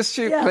 let's just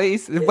shoot, Yeah.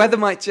 please. The weather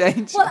might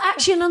change. Well,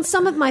 actually, and on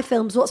some of my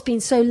films, what's been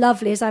so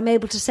lovely is I'm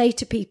able to say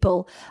to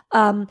people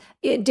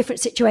in different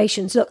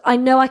situations, look, I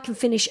know I can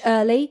finish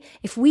early.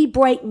 If we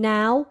break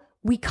now,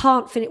 we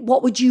can't finish.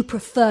 What would you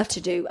prefer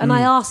to do? And I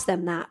ask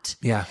them that.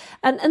 Yeah.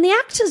 And the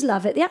actors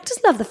love it. The actors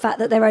love the fact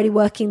that they're only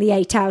working the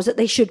 8 hours that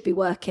they should be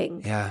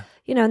working. Yeah.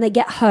 You know, and they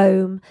get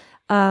home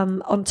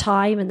on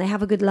time and they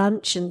have a good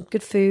lunch and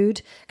good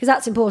food, because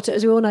that's important,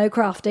 as we all know,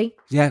 crafty.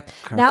 Yeah.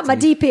 Now, my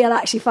crafty. DP will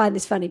actually find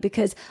this funny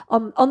because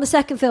on the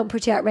second film,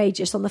 Pretty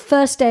Outrageous, on the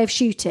first day of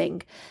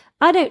shooting,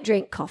 I don't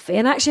drink coffee,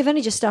 and actually I've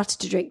only just started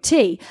to drink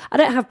tea. I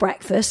don't have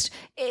breakfast.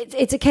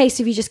 It's a case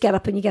of you just get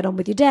up and you get on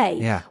with your day.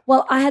 Yeah.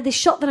 Well, I had this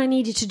shot that I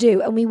needed to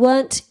do, and we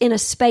weren't in a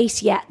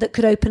space yet that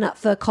could open up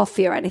for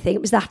coffee or anything.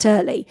 It was that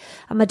early.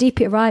 And my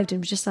DP arrived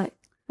and was just like,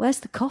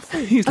 where's the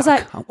coffee? He's I was like,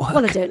 like, "Can't work."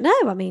 well, I don't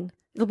know. I mean,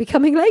 it'll be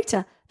coming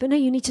later. But no,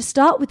 you need to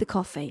start with the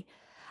coffee.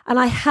 And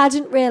I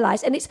hadn't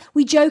realised, and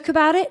we joke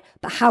about it,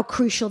 but how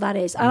crucial that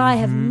is. And I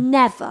have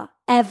never,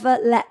 ever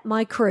let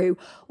my crew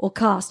or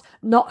cast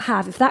not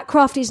have, if that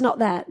crafty is not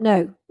there,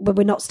 no, but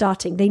we're not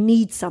starting. They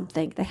need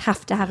something. They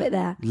have to have it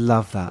there.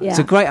 Love that. Yeah. It's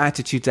a great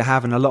attitude to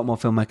have, and a lot more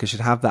filmmakers should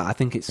have that. I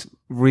think it's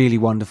really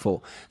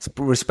wonderful.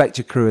 Respect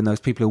your crew and those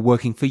people who are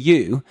working for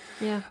you.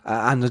 Yeah.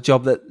 And the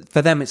job that,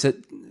 for them,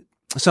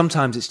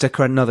 sometimes it's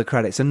to another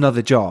credit. It's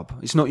another job.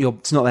 It's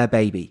not their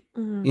baby,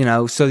 you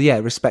know? So yeah,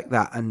 respect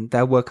that. And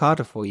they'll work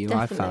harder for you.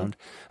 Definitely. I found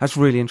that's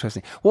really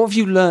interesting. What have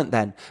you learnt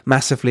then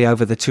massively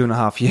over the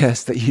 2.5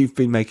 years that you've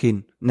been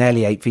making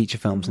nearly 8 feature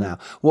films now?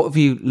 What have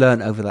you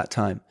learnt over that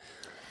time?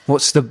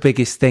 What's the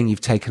biggest thing you've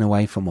taken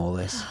away from all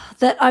this?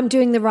 That I'm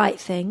doing the right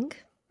thing,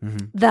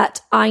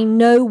 that I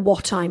know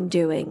what I'm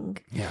doing,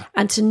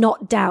 and to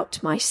not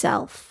doubt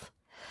myself.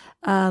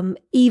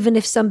 Even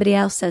if somebody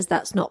else says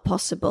that's not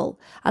possible,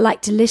 I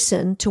like to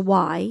listen to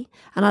why,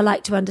 and I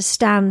like to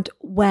understand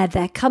where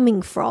they're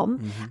coming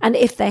from. And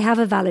if they have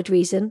a valid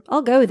reason,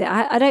 I'll go with it.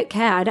 I don't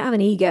care. I don't have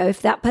an ego.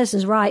 If that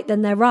person's right,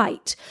 then they're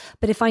right.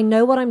 But if I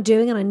know what I'm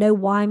doing and I know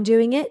why I'm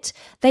doing it,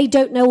 they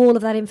don't know all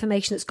of that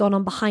information that's gone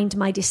on behind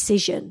my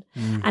decision.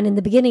 And in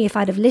the beginning, if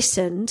I'd have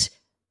listened,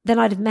 then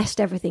I'd have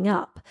messed everything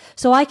up.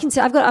 So I can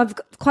say I've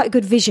got quite a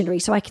good visionary,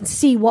 so I can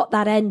see what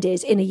that end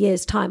is in a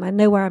year's time. I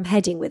know where I'm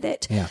heading with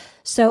it. Yeah.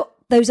 So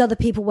those other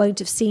people won't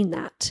have seen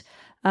that.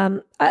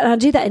 And I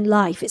do that in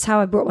life. It's how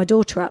I brought my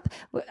daughter up.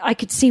 I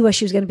could see where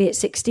she was going to be at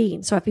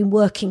 16. So I've been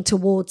working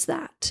towards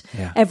that.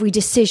 Yeah. Every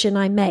decision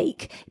I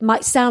make, it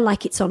might sound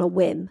like it's on a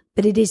whim,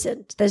 but it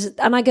isn't.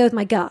 And I go with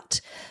my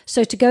gut.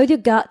 So to go with your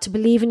gut, to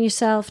believe in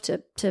yourself,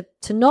 to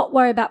not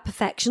worry about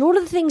perfection, all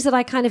of the things that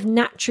I kind of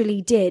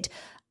naturally did,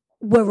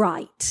 were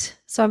right.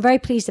 So I'm very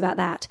pleased about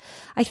that.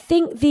 I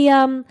think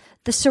the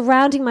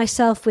surrounding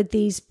myself with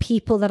these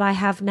people that I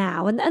have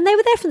now, and they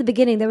were there from the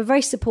beginning. They were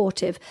very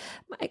supportive.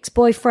 My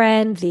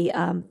ex-boyfriend,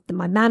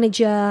 my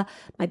manager,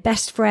 my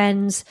best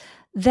friends,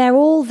 they're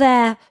all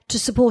there to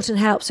support and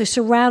help. So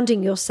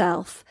surrounding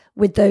yourself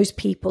with those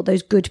people,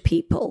 those good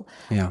people,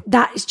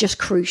 that is just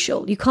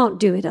crucial. You can't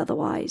do it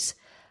otherwise.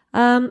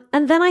 And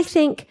then I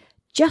think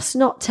just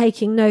not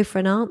taking no for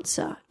an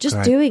answer,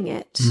 just doing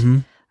it.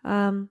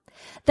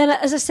 Then,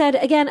 as I said,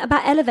 again,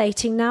 about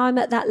elevating, now I'm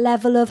at that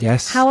level of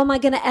how am I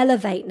going to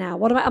elevate now?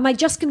 Am I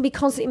just going to be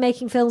constantly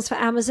making films for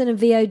Amazon and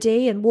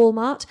VOD and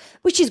Walmart,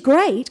 which is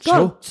great.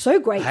 God, I'm so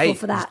grateful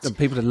for that.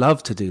 People would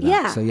love to do that.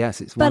 Yeah. So, yes,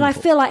 it's wonderful. But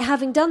I feel like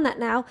having done that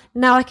now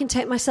I can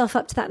take myself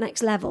up to that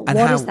next level. And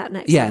what is that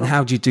next level? Yeah, and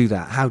how do you do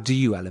that? How do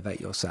you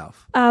elevate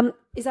yourself?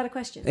 Is that a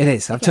question? It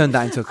is. I've turned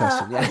that into a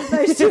question.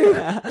 Those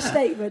two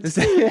statements.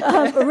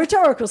 A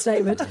rhetorical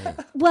statement.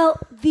 Well,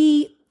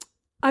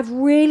 I've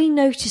really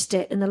noticed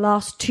it in the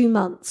last 2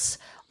 months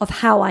of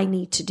how I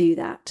need to do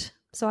that.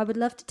 So I would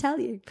love to tell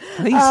you.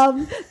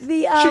 Please.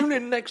 Tune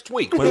in next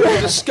week when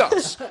we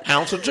discuss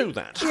how to do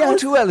that. How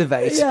to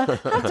elevate. Yeah,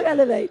 how to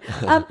elevate.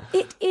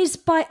 It is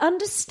by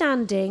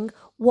understanding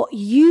what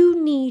you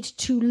need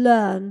to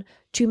learn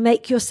to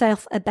make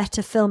yourself a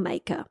better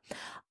filmmaker.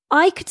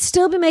 I could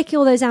still be making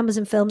all those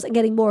Amazon films and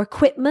getting more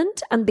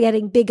equipment and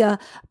getting bigger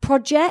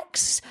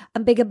projects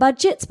and bigger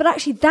budgets, but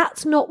actually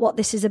that's not what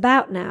this is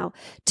about now.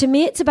 To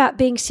me, it's about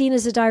being seen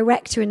as a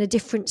director in a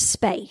different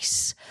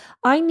space.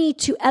 I need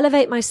to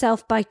elevate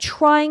myself by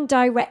trying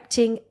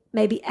directing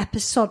maybe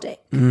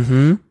episodic,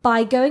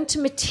 by going to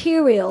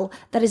material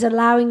that is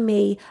allowing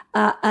me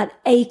an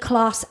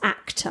A-class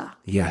actor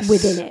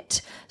within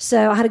it.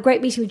 So I had a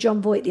great meeting with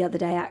John Voight the other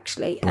day,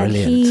 actually, Brilliant.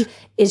 and he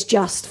is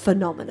just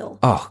phenomenal.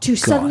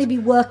 Suddenly be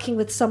working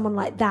with someone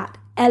like that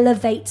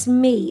elevates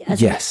me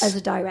as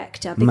a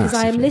director, because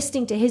I am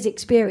listening to his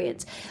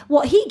experience.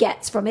 What he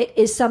gets from it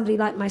is somebody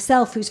like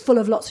myself who's full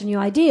of lots of new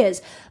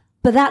ideas,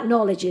 but that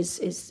knowledge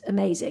is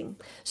amazing.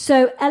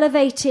 So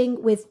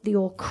elevating with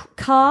your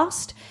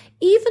cast,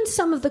 even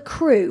some of the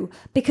crew,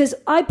 because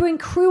I bring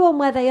crew on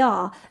where they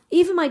are.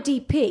 Even my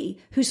DP,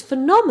 who's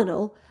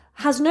phenomenal,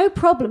 has no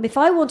problem. If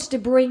I wanted to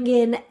bring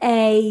in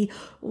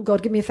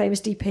give me a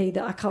famous DP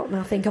that I can't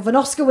now think of, an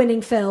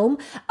Oscar-winning film,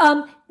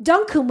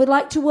 Duncan would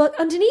like to work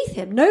underneath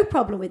him. No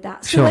problem with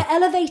that. So we're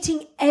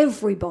elevating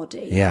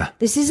everybody. Yeah.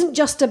 This isn't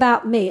just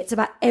about me. It's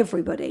about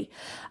everybody.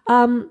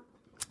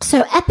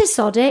 So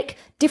episodic,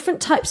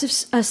 different types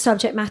of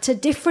subject matter,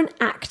 different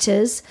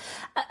actors.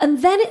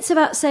 And then it's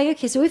about saying,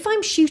 okay, so if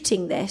I'm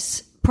shooting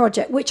this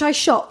project, which I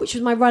shot, which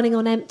was my Running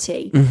on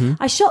Empty,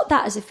 I shot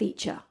that as a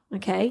feature,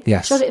 okay?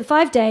 Yes. Shot it in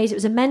 5 days. It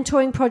was a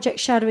mentoring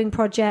project, shadowing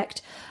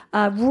project.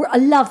 I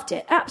loved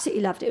it,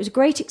 absolutely loved it. It was a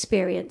great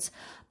experience.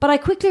 But I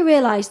quickly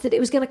realised that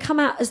it was going to come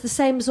out as the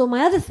same as all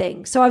my other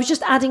things. So I was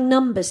just adding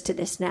numbers to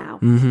this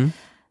now.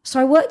 So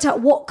I worked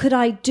out what could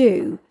I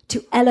do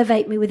to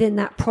elevate me within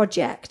that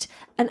project.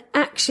 And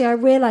actually, I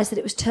realised that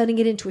it was turning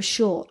it into a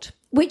short,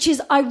 which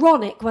is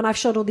ironic when I've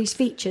shot all these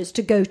features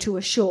to go to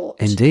a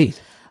short. Indeed.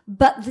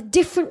 But the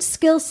different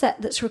skill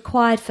set that's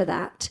required for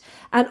that,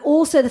 and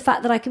also the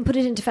fact that I can put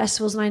it into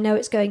festivals and I know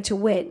it's going to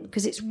win,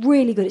 because it's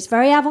really good. It's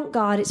very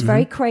avant-garde. It's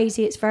very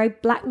crazy. It's very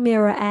Black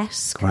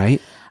Mirror-esque.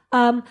 Right.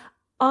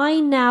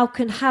 I now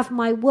can have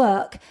my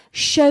work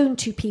shown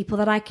to people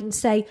that I can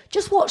say,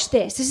 just watch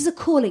this. This is a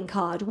calling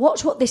card.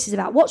 Watch what this is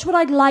about. Watch what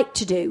I'd like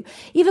to do.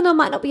 Even though I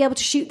might not be able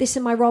to shoot this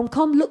in my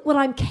rom-com, look what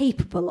I'm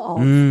capable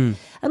of. And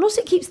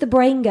also it keeps the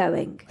brain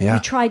going. Yeah.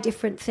 You try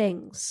different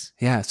things.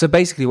 Yeah. So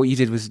basically what you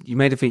did was you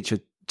made a feature,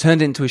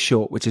 turned it into a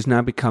short, which has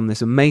now become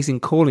this amazing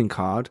calling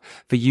card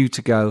for you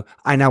to go,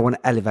 I now want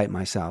to elevate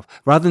myself.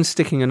 Rather than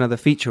sticking another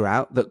feature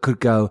out that could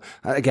go,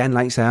 again,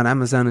 like you say, on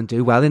Amazon and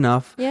do well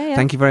enough. Yeah.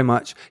 Thank you very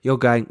much. You're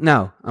going,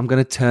 no, I'm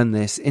going to turn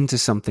this into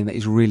something that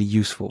is really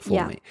useful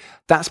for me.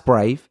 That's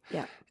brave.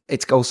 Yeah.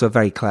 It's also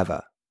very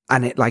clever.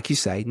 And it, like you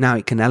say, now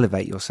it can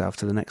elevate yourself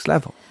to the next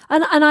level.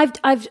 And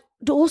I've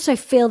also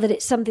feel that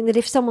it's something that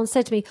if someone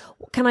said to me,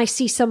 can I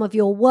see some of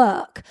your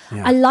work?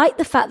 Yeah. I like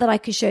the fact that I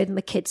can show them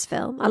a kid's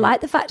film. I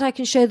like the fact I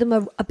can show them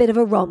a bit of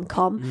a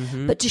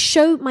rom-com, but to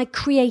show my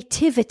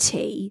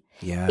creativity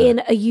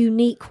in a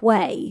unique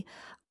way,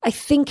 I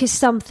think is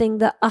something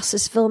that us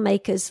as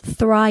filmmakers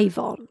thrive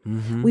on.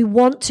 We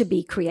want to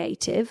be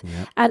creative.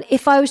 And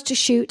if I was to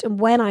shoot, and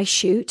when I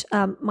shoot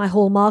my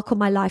Hallmark or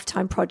my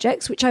Lifetime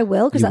projects, which I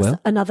will, because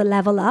that's another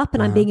level up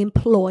and I'm being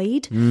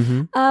employed,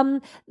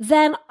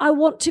 then I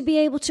want to be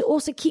able to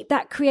also keep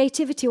that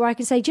creativity where I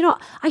can say, do you know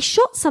what? I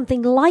shot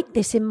something like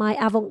this in my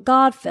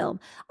avant-garde film.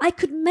 I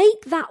could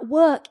make that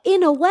work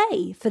in a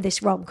way for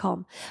this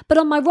rom-com. But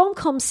on my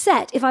rom-com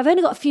set, if I've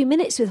only got a few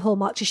minutes with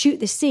Hallmark to shoot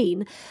this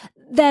scene,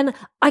 then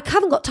I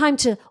haven't got time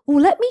to,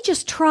 let me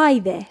just try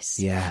this.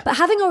 Yeah. But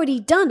having already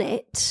done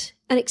it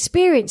and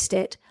experienced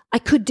it, I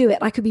could do it.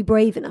 I could be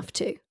brave enough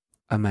to.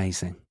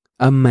 Amazing.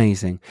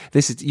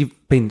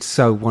 You've been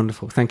so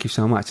wonderful. Thank you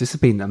so much. This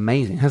has been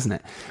amazing, hasn't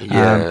it?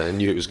 Yeah, I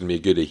knew it was going to be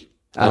a goodie.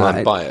 And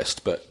I'm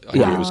biased, but I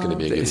knew it was going to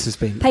be a good. This has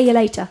been. Pay you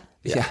later.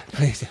 Yeah,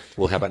 please.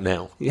 Well, how about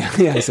now?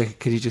 Yeah. So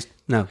could you just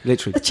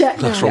literally?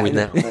 Check now. What's wrong with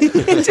now?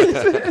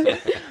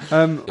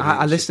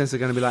 Our listeners are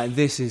going to be like,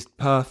 "This is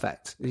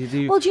perfect." Well,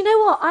 do you know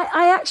what?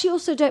 I actually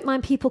also don't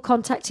mind people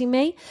contacting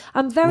me.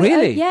 I'm very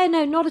Really?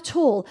 no, not at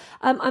all.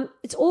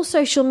 It's all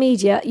social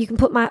media. You can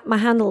put my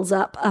handles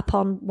up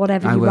on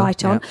whatever you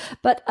write on. Yeah.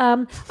 But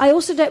I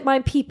also don't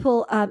mind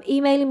people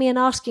emailing me and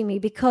asking me,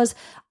 because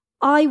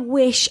I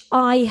wish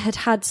I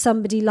had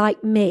somebody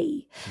like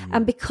me.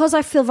 And because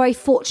I feel very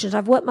fortunate,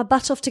 I've worked my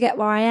butt off to get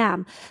where I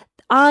am.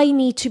 I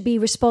need to be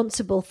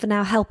responsible for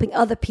now helping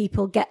other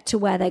people get to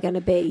where they're going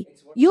to be.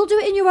 You'll do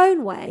it in your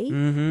own way.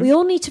 We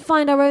all need to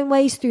find our own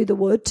ways through the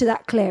wood to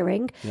that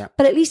clearing. Yeah.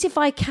 But at least if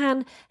I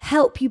can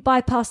help you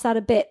bypass that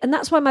a bit. And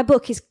that's why my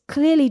book is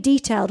clearly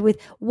detailed with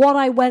what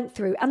I went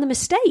through and the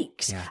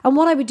mistakes and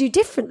what I would do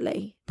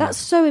differently. That's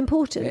so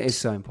important. It is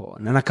so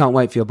important. And I can't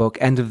wait for your book,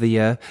 end of the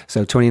year.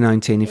 So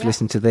 2019, if you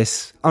listen to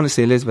this.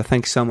 Honestly, Elizabeth,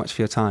 thank you so much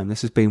for your time.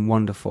 This has been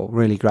wonderful.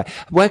 Really great.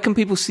 Where can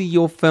people see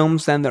your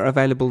films then that are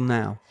available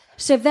now?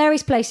 So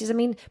various places. I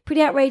mean,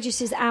 Pretty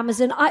Outrageous is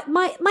Amazon.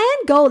 My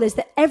end goal is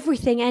that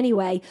everything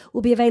anyway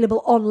will be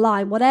available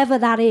online, whatever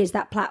that is,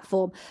 that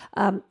platform,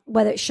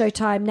 whether it's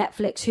Showtime,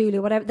 Netflix,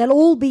 Hulu, whatever, they'll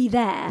all be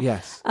there.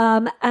 Yes.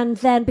 And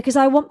then, because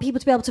I want people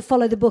to be able to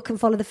follow the book and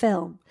follow the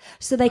film,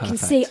 so they can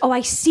see,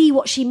 I see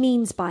what she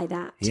means by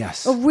that.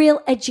 Yes. A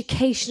real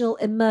educational,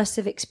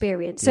 immersive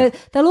experience. So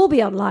they'll all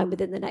be online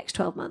within the next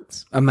 12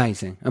 months.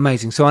 Amazing.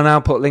 So I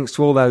now put links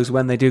to all those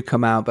when they do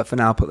come out, but for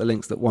now I'll put the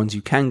links that ones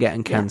you can get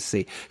and can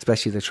see, especially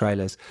the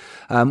trailers.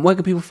 Where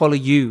can people follow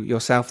you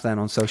yourself then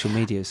on social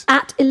medias?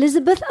 At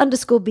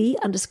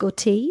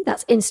Elizabeth_B_T,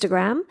 that's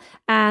Instagram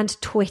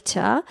and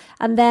Twitter.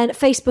 And then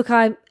Facebook,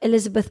 I'm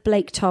Elizabeth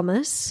Blake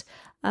Thomas.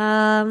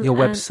 Your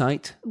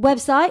website? Well,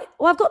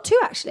 I've got two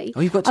actually. Oh,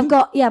 you've got two? I've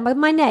got,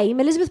 my name,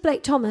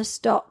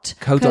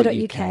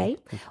 elizabethblakethomas.co.uk.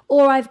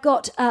 Or I've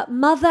got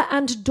Mother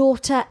and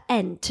Daughter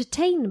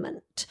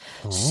Entertainment.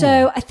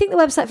 So I think the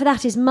website for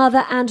that is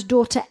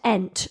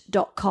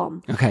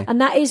motheranddaughterenT.com. Okay.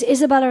 And that is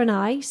Isabella and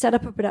I set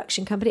up a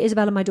production company,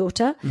 Isabella, my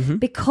daughter,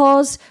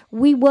 because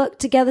we work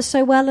together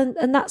so well.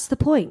 And that's the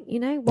point,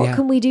 what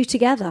can we do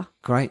together?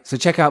 Great. So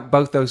check out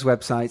both those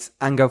websites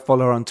and go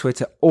follow her on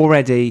Twitter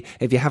already.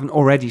 If you haven't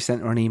already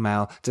sent her an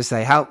email to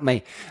say, help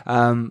me,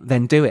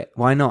 then do it.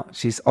 Why not?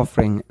 She's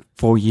offering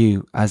for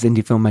you as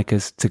indie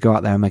filmmakers to go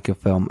out there and make a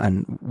film.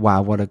 And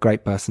wow, what a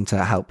great person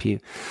to help you.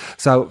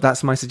 So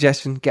that's my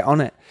suggestion. Get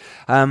on it.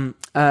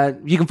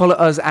 You can follow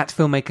us at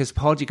Filmmakers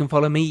Pod. You can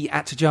follow me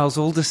at Giles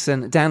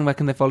Alderson. Dan, where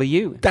can they follow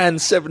you? Dan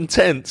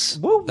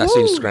 7/10. Woo, That's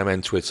woo. Instagram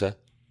and Twitter.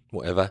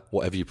 Whatever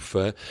you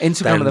prefer.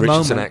 Instagram Dan at the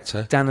Richardson, moment.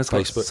 actor. Dan has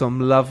got Facebook. some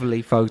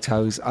lovely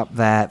photos up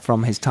there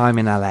from his time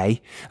in LA,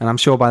 and I'm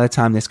sure by the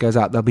time this goes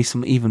out, there'll be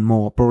some even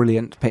more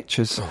brilliant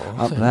pictures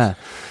up there.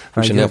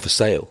 Which Very are now good. for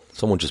sale.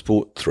 Someone just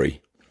bought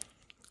 3.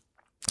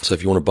 So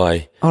if you want to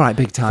buy All right,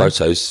 big time.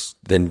 photos,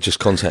 then just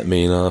contact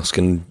me and ask,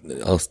 and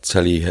I'll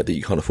tell you that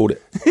you can't afford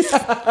it.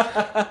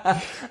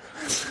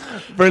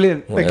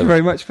 Brilliant. Thank Whatever. you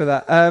very much for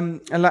that.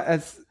 And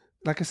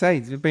like I say,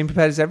 being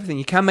prepared is everything.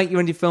 You can make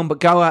your indie film, but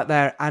go out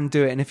there and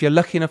do it. And if you're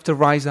lucky enough to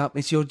rise up,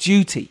 it's your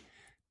duty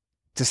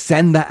to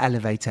send that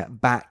elevator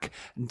back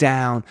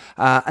down.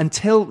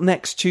 Until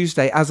next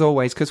Tuesday, as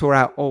always, because we're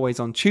out always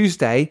on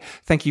Tuesday,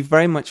 thank you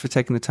very much for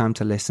taking the time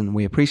to listen.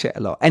 We appreciate it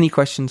a lot. Any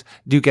questions,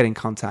 do get in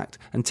contact.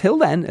 Until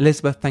then,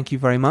 Elizabeth, thank you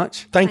very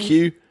much. Thank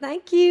you.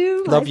 Thank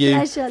you. Love you. My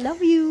pleasure.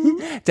 Love you.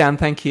 Dan,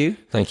 thank you.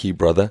 Thank you,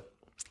 brother.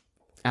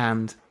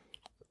 And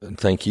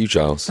thank you,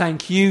 Giles.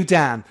 thank you,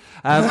 Dan.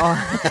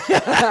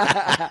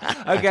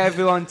 Okay,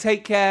 everyone,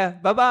 take care.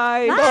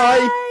 Bye-bye.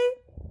 Bye.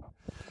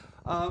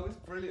 Oh, it was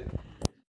brilliant.